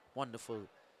wonderful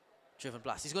driven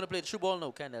blast. He's going to play the true ball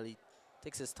now, Kendall. He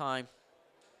takes his time.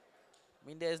 I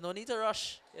mean, there's no need to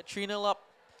rush. They're 3-0 up.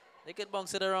 They could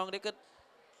bounce it around. They could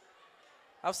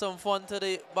have some fun to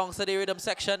the bounce to the rhythm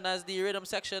section, as the rhythm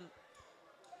section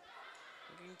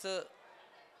looking to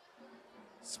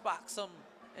spark some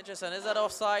interest. And is that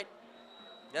offside?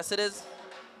 Yes, it is.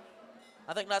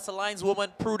 I think that's a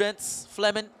lineswoman, Prudence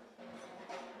Fleming.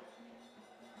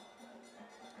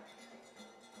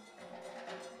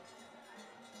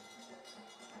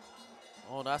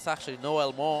 Oh, that's actually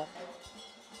Noel Moore.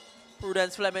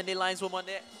 Prudence Fleming, the lineswoman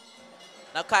there.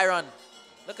 Now Kyron,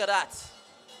 look at that.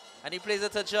 And he plays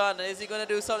it to John. Is he going to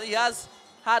do something? He has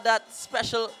had that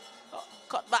special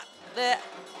cut back there.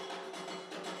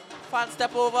 Fan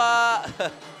step over.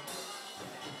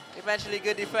 Eventually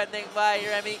good defending by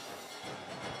Remy.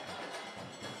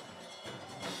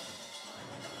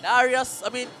 Darius,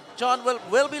 John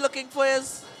will be looking for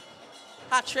his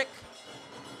hat trick.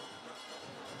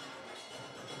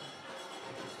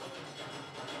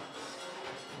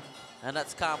 And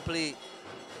that's calm play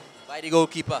by the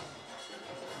goalkeeper.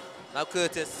 Now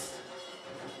Curtis.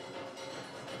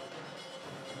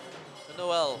 To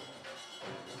Noel.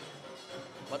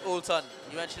 But Olton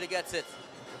eventually gets it.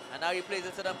 And now he plays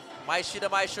it to the Maestro. The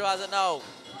Maestro has it now.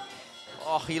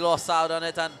 Oh, he lost out on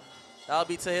it, and that'll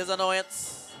be to his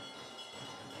annoyance.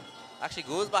 Actually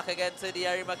goes back again to the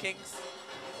Arima Kings.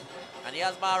 And he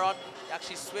has Maron. He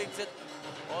actually swings it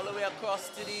all the way across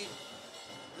to the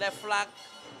left flank.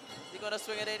 He's going to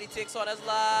swing it in. He takes on his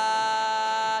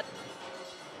lad.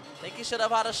 I think he should have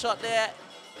had a shot there.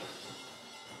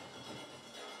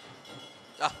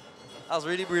 Ah, that was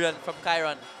really brilliant from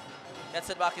Kyron.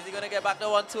 Gets it back. Is he going to get back the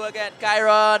 1-2 again?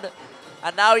 Kyron.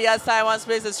 And now he has time and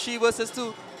space. It's 3 versus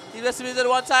 2. He just missed it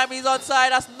one time. He's onside.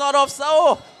 That's not offside.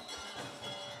 Oh!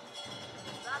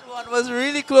 That one was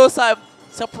really close. I'm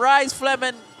surprised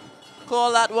Fleming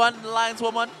called that one,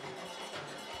 lineswoman.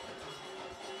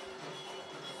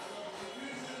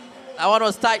 That one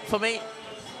was tight for me.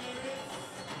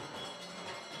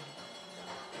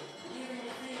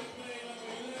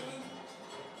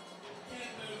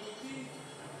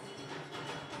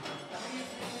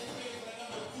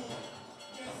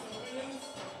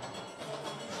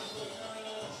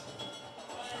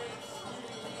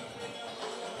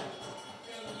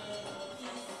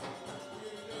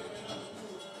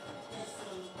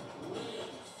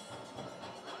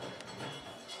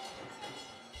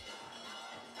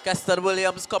 Keston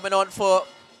Williams coming on for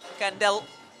Kendall.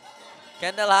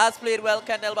 Kendall has played well,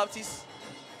 Kendall Baptiste.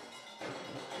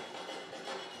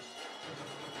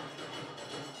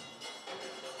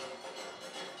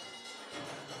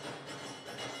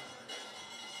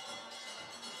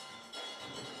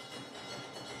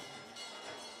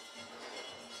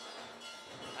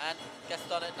 And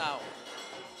Keston on it now.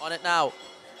 On it now.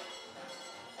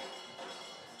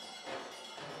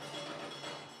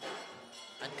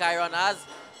 And Kyron has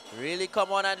really come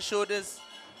on and showed his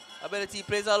ability. He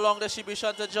plays a long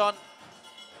distribution to John.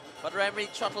 But Remy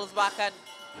throttles back and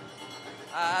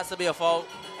has to be a foul.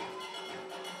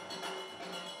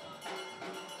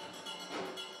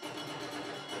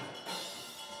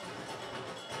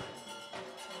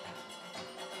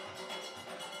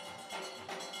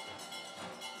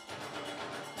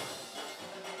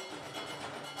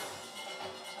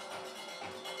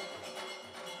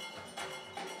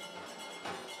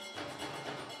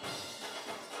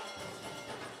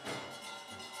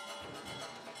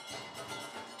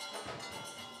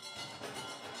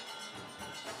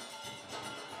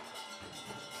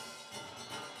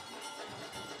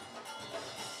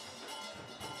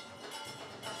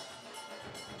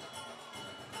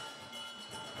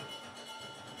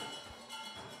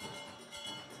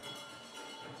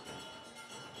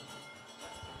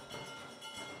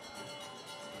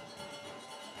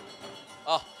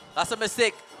 Oh, that's a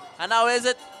mistake. And now is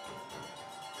it?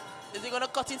 Is he going to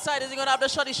cut inside? Is he going to have the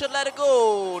shot? He should let it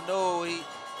go. No,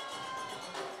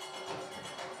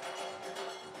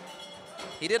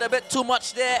 he did a bit too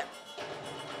much there.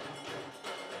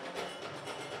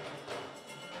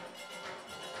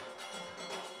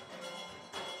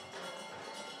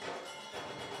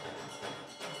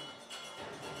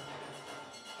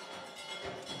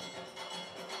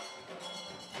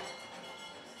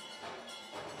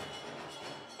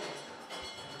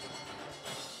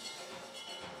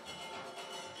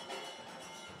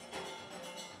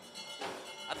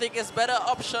 I think his better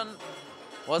option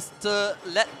was to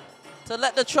let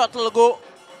the throttle go,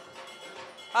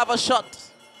 have a shot,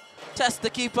 test the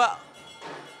keeper.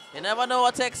 You never know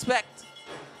what to expect.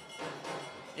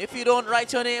 If you don't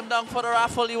write your name down for the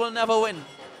raffle, you will never win.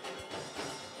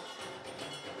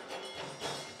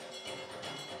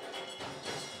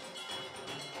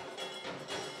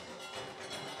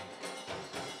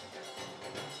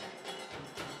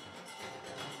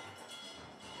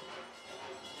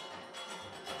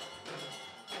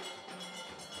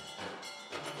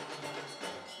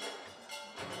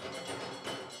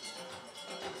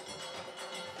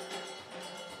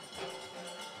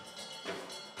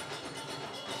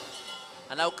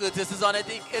 And now Curtis is on it.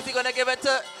 Is he going to give it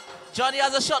to Johnny?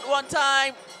 Has a shot one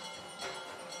time.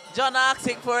 John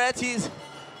asking for it.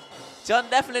 John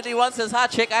definitely wants his hat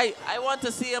trick. I want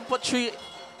to see him put 3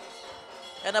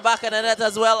 in the back of the net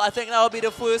as well. I think that will be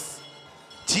the first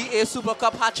GA Super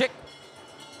Cup hat trick.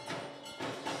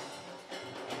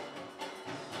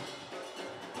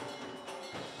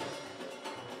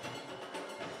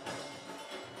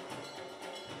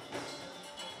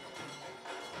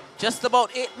 Just about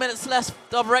 8 minutes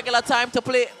left of regular time to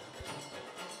play.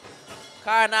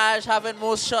 Carenage having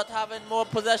more shot, having more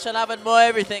possession, having more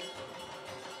everything.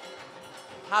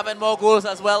 Having more goals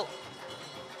as well.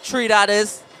 3 that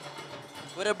is.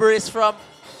 With a brace from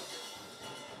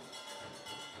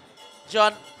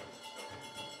John.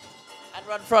 And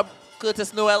run from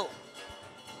Curtis Noel.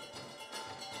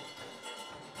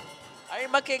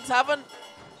 Arima Kings haven't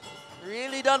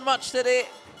really done much today.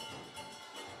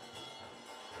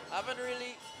 Haven't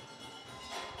really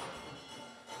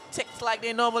ticked like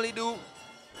they normally do.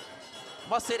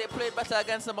 Must say they played better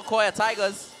against the McCoy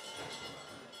Tigers.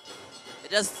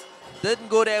 It just didn't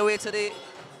go their way today.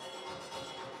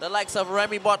 The likes of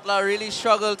Remy Butler really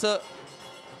struggled to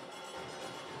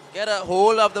get a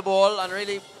hold of the ball and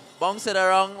really bounce it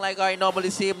around like I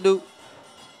normally see him do.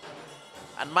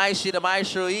 And Maishi, the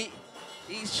Maestro,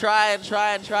 he's try,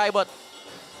 but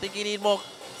I think he need more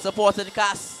support in the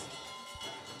cast.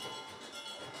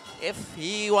 If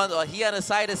he wants, or he and the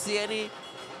side to see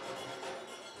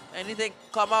anything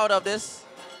come out of this,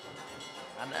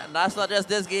 and that's not just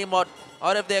this game, but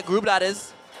out of their group, that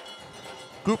is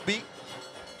Group B.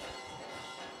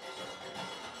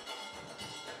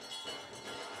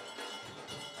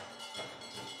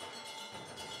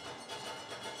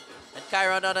 And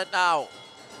Kyron on it now.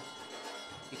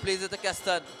 He plays it to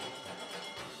Keston.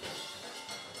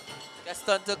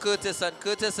 Keston to Curtis, and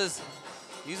Curtis is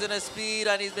using his speed,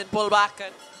 and he's been pulled back,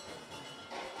 and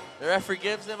the referee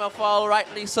gives him a foul,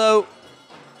 rightly so.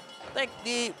 I think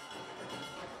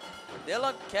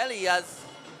Dylan Kelly has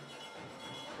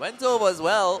went over as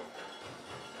well,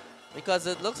 because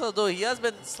it looks as though he has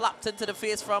been slapped into the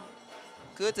face from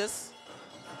Curtis.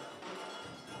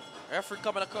 Referee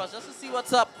coming across just to see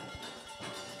what's up.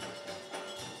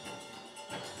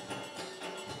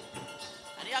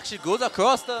 And he actually goes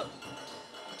across the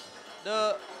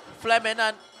Fleming,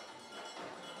 and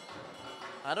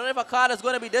I don't know if a card is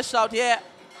going to be dished out here.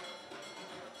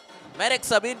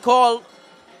 Medics are being called.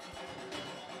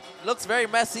 Looks very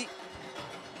messy.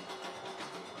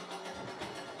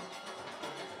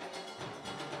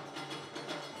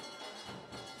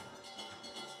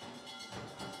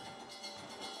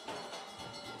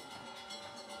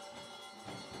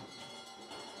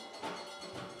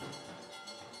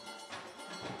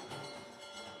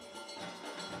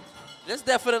 This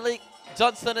definitely,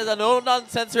 Johnson is a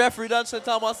no-nonsense referee. Johnson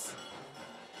Thomas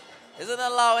isn't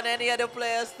allowing any other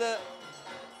players to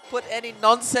put any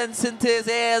nonsense into his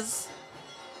ears.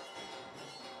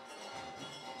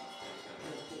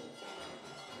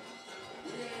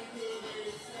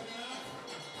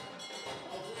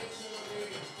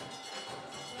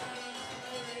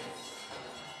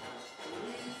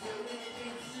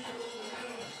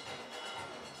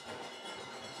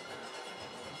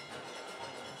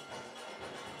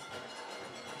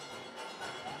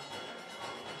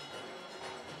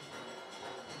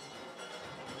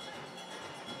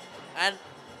 And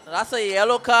that's a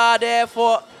yellow card there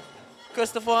for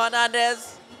Christopher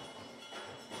Hernandez.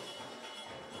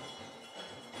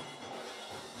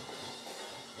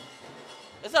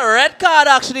 It's a red card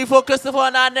actually for Christopher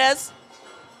Hernandez.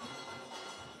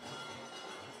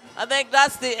 I think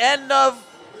that's the end of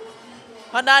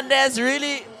Hernandez.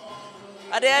 Really,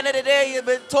 at the end of the day, you've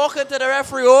been talking to the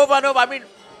referee over and over. I mean,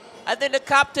 I think the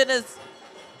captain is,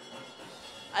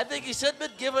 I think he should be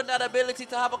given that ability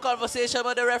to have a conversation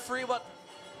with the referee, but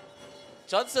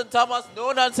Johnson Thomas,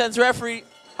 no nonsense referee,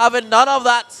 having none of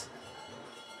that.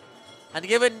 And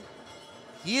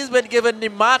he's been given the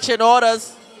marching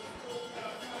orders.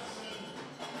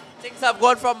 Things have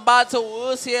gone from bad to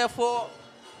worse here for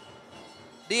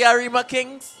the Arima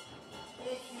Kings.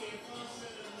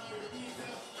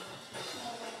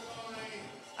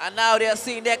 And now they are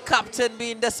seeing their captain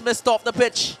being dismissed off the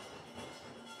pitch.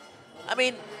 I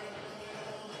mean,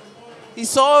 he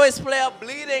saw his player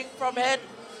bleeding from head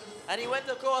and he went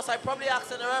across. I probably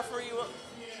asked the referee,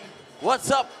 what's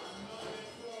up?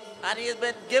 And he has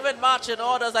been given marching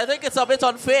orders. I think it's a bit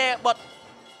unfair, but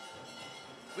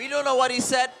we don't know what he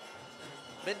said.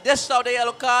 Been dished out the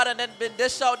yellow card and then been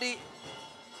dished out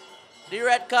the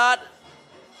red card.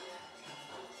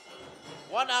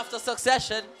 One after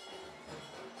succession.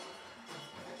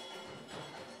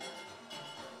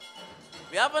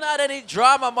 We haven't had any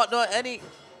drama, but no any,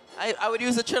 I would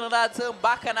use the Trinidad term,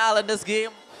 bacchanal in this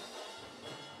game.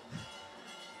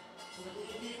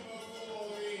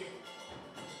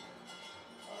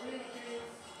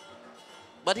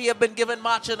 But he have been given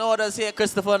marching orders here,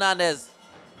 Christopher Hernandez.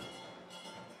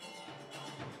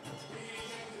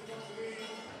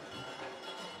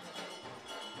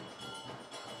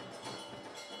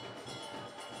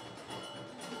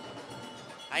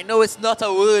 I know it's not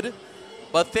a word,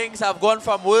 but things have gone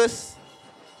from worse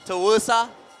to worser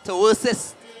to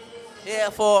worsest here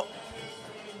for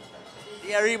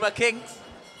the Arima Kings.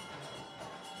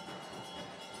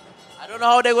 I don't know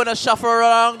how they're going to shuffle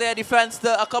around their defense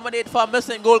to accommodate for a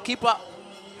missing goalkeeper.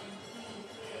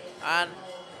 And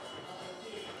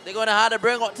they're going to have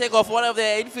to take off one of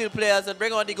their infield players and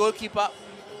bring on the goalkeeper.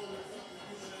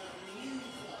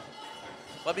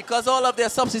 But because all of their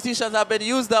substitutions have been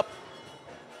used up,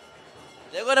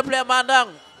 they're going to play a man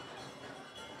down.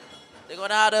 They're going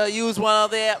to have to use one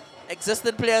of their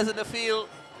existing players in the field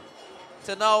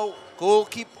to now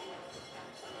goalkeep.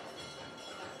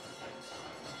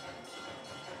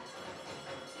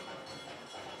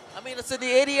 I mean, it's in the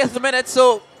 80th minute,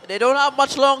 so they don't have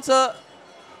much long to,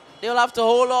 they'll have to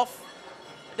hold off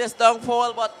this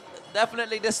downfall, but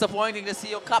definitely disappointing to see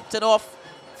your captain off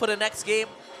for the next game,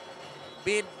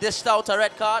 being dished out a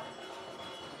red card.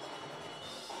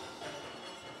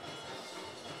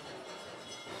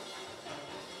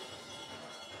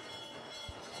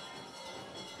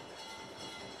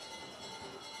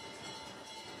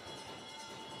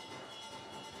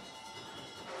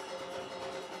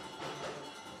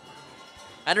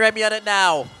 And Remy on it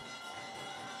now.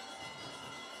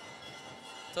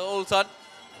 To Olton.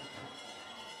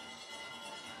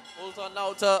 Olton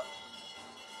now to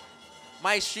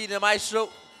the Maestro.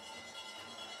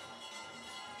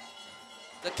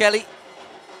 To Kelly.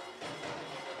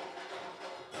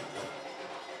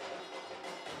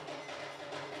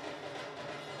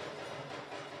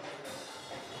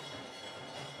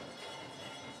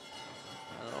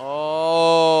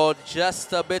 Oh,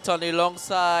 just a bit on the long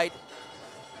side.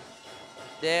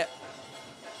 There.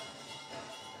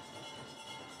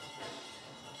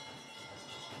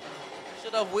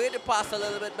 Should have waited the pass a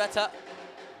little bit better.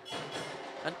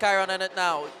 And carry on it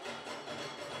now.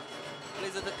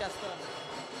 Plays it to Keston.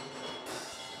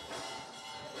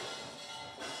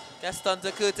 Keston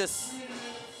to Curtis.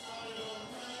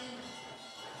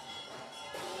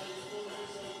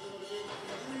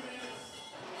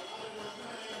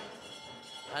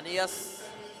 And yes,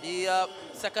 the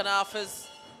second half is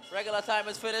regular time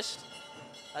is finished.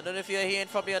 I don't know if you're hearing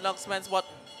from the announcements, but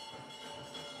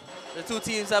the two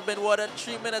teams have been awarded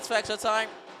 3 minutes for extra time.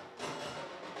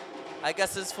 I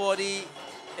guess it's for the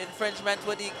infringement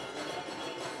with the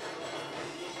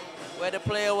where the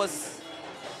player was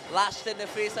lashed in the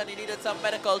face and he needed some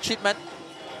medical treatment.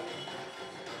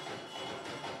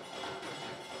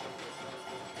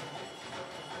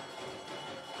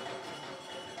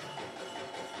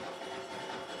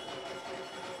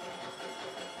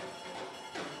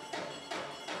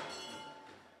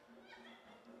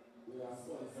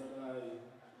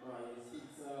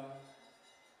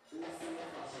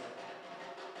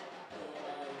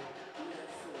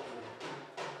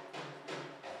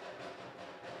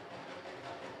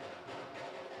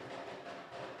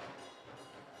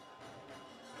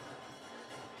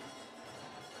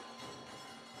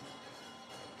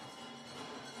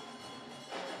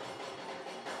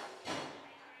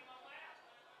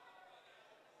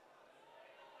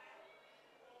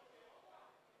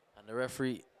 And the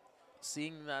referee,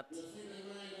 seeing that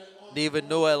David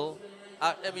Noel,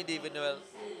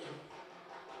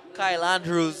 Kyle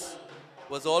Andrews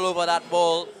was all over that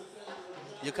ball.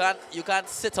 You can't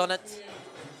sit on it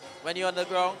when you're on the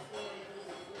ground.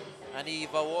 And he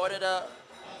awarded a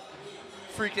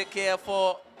free kick here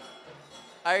for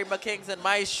Arima Kings and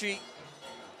Maestri.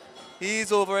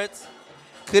 He's over it.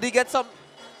 Could he get a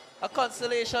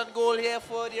consolation goal here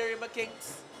for the Arima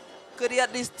Kings? Could he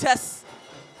at least test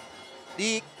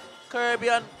the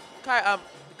Carenage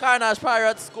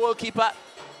Pirates goalkeeper?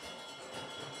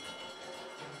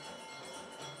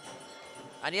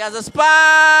 And he has a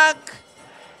spank.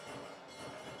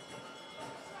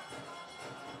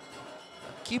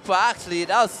 Keeper, actually,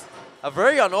 that was a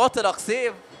very unorthodox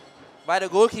save by the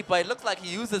goalkeeper. It looked like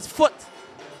he used his foot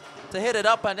to hit it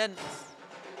up and then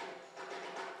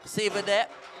save it there.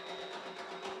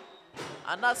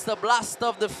 And that's the blast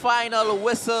of the final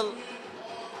whistle.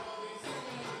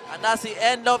 And that's the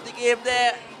end of the game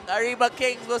there. Arima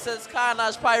Kings versus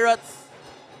Carenage Pirates.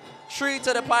 3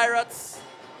 to the Pirates.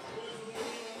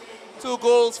 2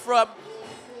 goals from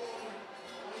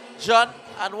John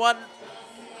and 1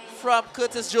 from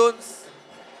Curtis Jones.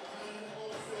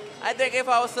 I think if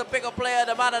I was to pick a player,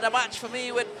 the man of the match for me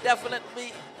would definitely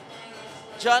be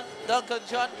Duncan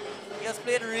John. He has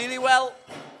played really well.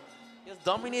 He has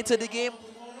dominated the game.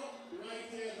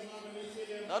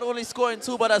 Not only scoring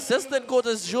 2, but assisting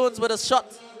Curtis Jones with a shot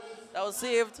that was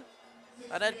saved.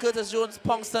 And then Curtis Jones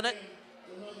pounced on it.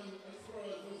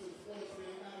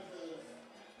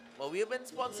 But we have been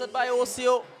sponsored by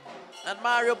OCO and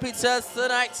Mario Pizzas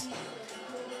tonight.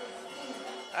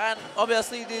 And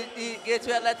obviously the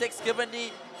Gateway Athletics giving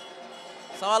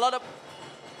a lot of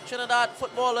Trinidad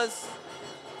footballers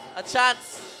a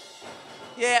chance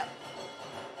here.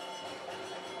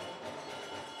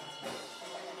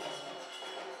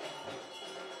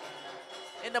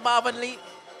 In the Marvin League.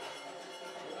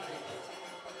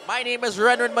 My name is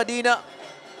Renren Medina.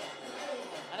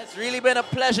 And it's really been a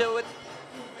pleasure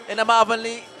in the Marvin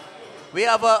League. We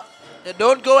have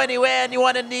don't go anywhere,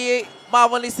 anyone in the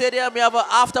Marvin Lee Stadium. We have an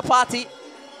after party.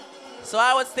 So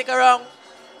I would stick around.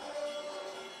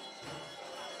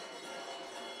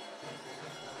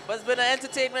 But it's been an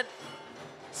entertainment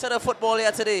set of football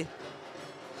here today.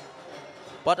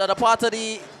 But as a part of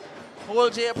the whole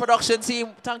JA production team,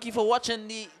 thank you for watching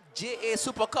the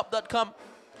JASupercup.com,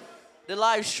 the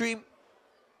live stream.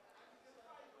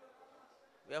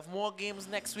 We have more games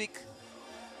next week.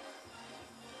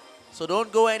 So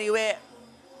don't go anywhere.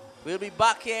 We'll be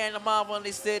back here in the Marvin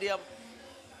Lee Stadium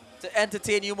to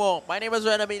entertain you more. My name is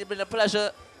Renami. It's been a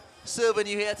pleasure serving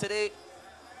you here today.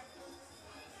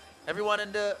 Everyone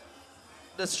in the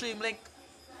stream link.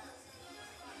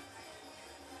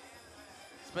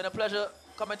 It's been a pleasure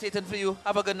commentating for you.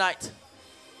 Have a good night.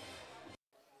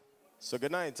 So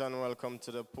good night and welcome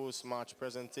to the post-match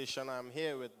presentation. I'm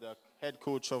here with the head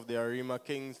coach of the Arima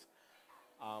Kings.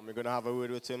 We're going to have a word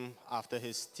with him after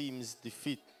his team's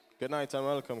defeat. Good night and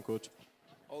welcome, Coach.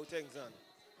 How things, son?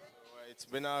 It's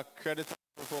been a creditable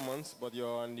performance, but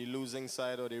you're on the losing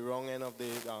side or the wrong end of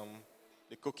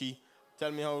the cookie.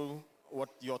 Tell me what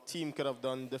your team could have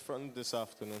done different this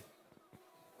afternoon.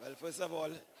 Well, first of all,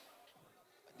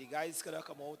 the guys could have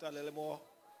come out a little more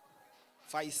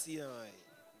feisty.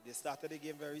 They started the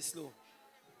game very slow.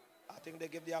 I think they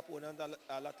give the opponent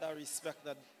a lot of respect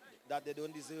that they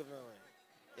don't deserve.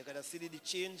 You could have seen the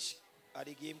change of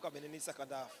the game coming in the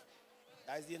second half.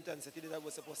 That is the intensity that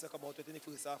was supposed to come out with in the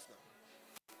first half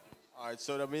now. All right,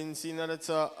 so I've been seeing that it's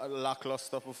a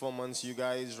lackluster performance. You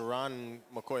guys ran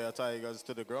Makoya Tigers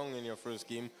to the ground in your first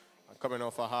game, coming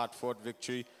off a hard-fought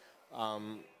victory.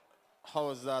 How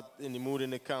was that in the mood in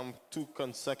the camp? 2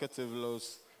 consecutive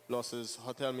losses.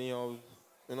 Tell me how,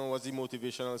 what's the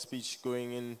motivational speech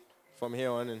going in from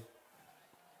here on in?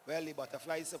 Well, the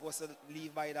Butterfly is supposed to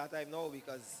leave by that time now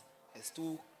because it's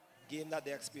 2 games that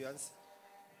they experienced.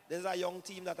 There's a young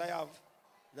team that I have.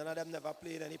 None of them never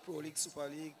played any Pro League, Super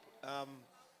League,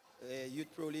 Youth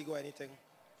Pro League or anything.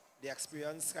 The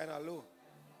experience kind of low.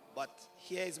 But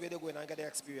here is where they go in and get the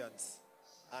experience.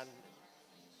 And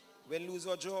when lose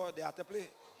or draw, they have to play.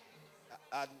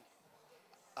 And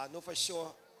I know for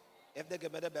sure, if they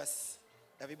give me the best,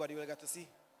 everybody will get to see.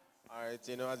 All right,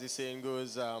 you know, as the saying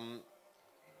goes,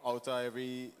 out of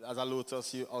every, as a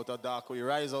lotus, you out of dark, you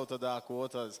rise out of dark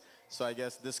waters. So I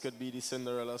guess this could be the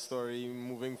Cinderella story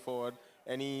moving forward.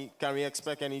 Can we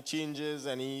expect any changes,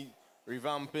 any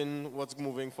revamping? What's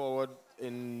moving forward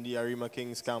in the Arima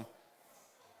Kings camp?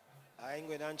 I ain't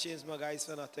going to change my guys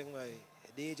for nothing.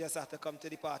 They just have to come to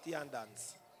the party and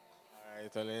dance. All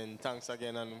right, Olin, thanks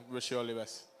again and wish you all the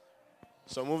best.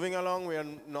 So moving along, we are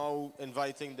now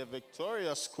inviting the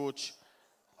victorious coach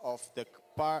of the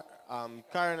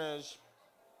Carenage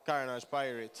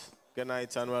Pirate. Good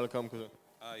night and welcome.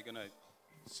 Hi, good night.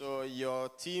 So your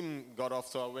team got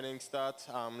off to a winning start.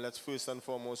 Let's first and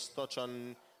foremost touch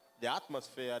on the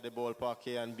atmosphere at the ballpark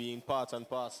here and being part and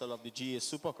parcel of the GA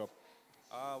Super Cup.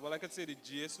 Well, I could say the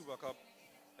GA Super Cup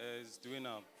is doing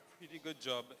a pretty good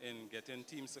job in getting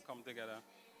teams to come together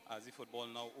as the football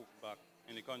now open back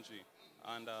in the country.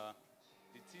 And the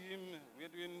team, we're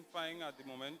doing fine at the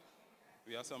moment.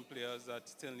 We have some players that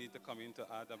still need to come in to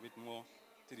add a bit more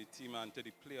to the team and to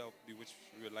the player which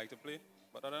we would like to play.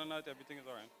 But other than that, everything is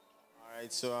all right. All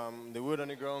right, so the word on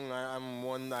the ground, I'm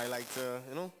one I like to,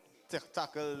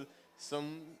 tackle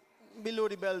some below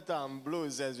the belt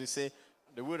blows, as we say.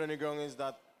 The word on the ground is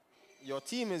that your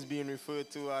team is being referred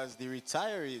to as the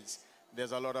retirees.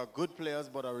 There's a lot of good players,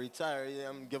 but a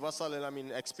retiree. Give us a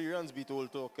little, experience beat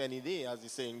old talk any day, as the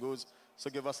saying goes. So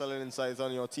give us a little insight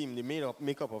on your team, the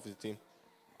makeup of the team.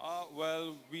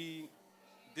 Well, we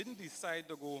didn't decide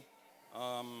to go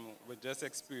with just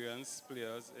experienced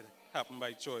players. It happened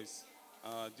by choice.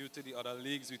 Due to the other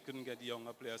leagues, we couldn't get the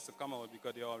younger players to come out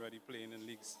because they're already playing in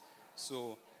leagues.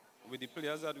 So with the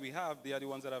players that we have, they are the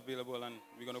ones that are available, and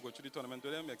we're going to go through the tournament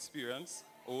with them, experience,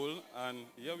 old, and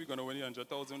yeah, we're going to win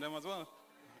 100,000 with them as well.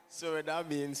 So with that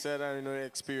being said, and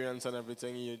experience and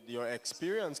everything, your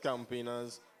experienced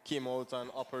campaigners came out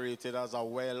and operated as a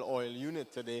well-oiled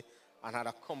unit today and had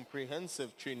a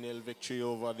comprehensive 3-0 victory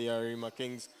over the Arima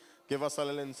Kings. Give us a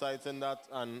little insight in that,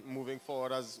 and moving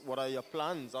forward, what are your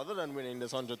plans other than winning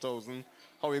this 100,000?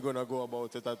 How are you going to go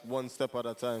about it at one step at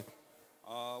a time?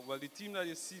 Well, the team that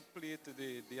you see play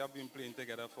today, they have been playing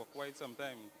together for quite some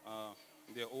time.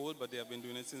 They're old, but they have been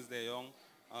doing it since they're young.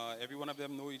 Every one of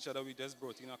them know each other. We just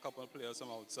brought in a couple of players from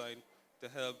outside to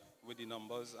help with the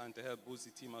numbers and to help boost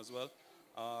the team as well.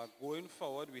 Going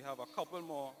forward, we have a couple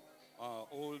more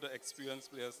old,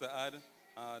 experienced players to add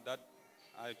that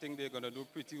I think they're going to do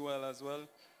pretty well as well.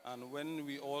 And when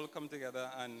we all come together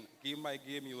and game by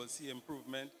game, you will see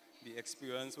improvement. The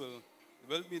experience will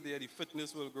be there, the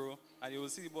fitness will grow, and you will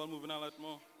see the ball moving a lot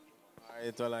more. All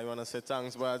right, well, I want to say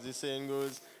thanks, but as the saying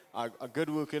goes, a good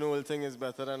working old thing is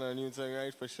better than a new thing,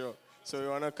 right, for sure. So we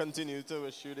want to continue to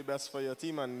wish you the best for your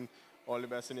team and all the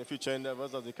best in your future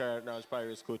endeavors as the Carenage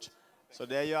Pirates coach. So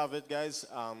there you have it, guys.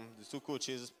 The two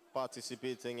coaches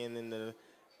participating in the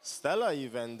stellar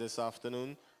event this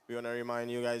afternoon. We want to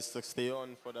remind you guys to stay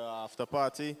on for the after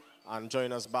party and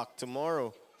join us back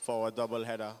tomorrow for a double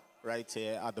header right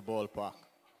here at the ballpark.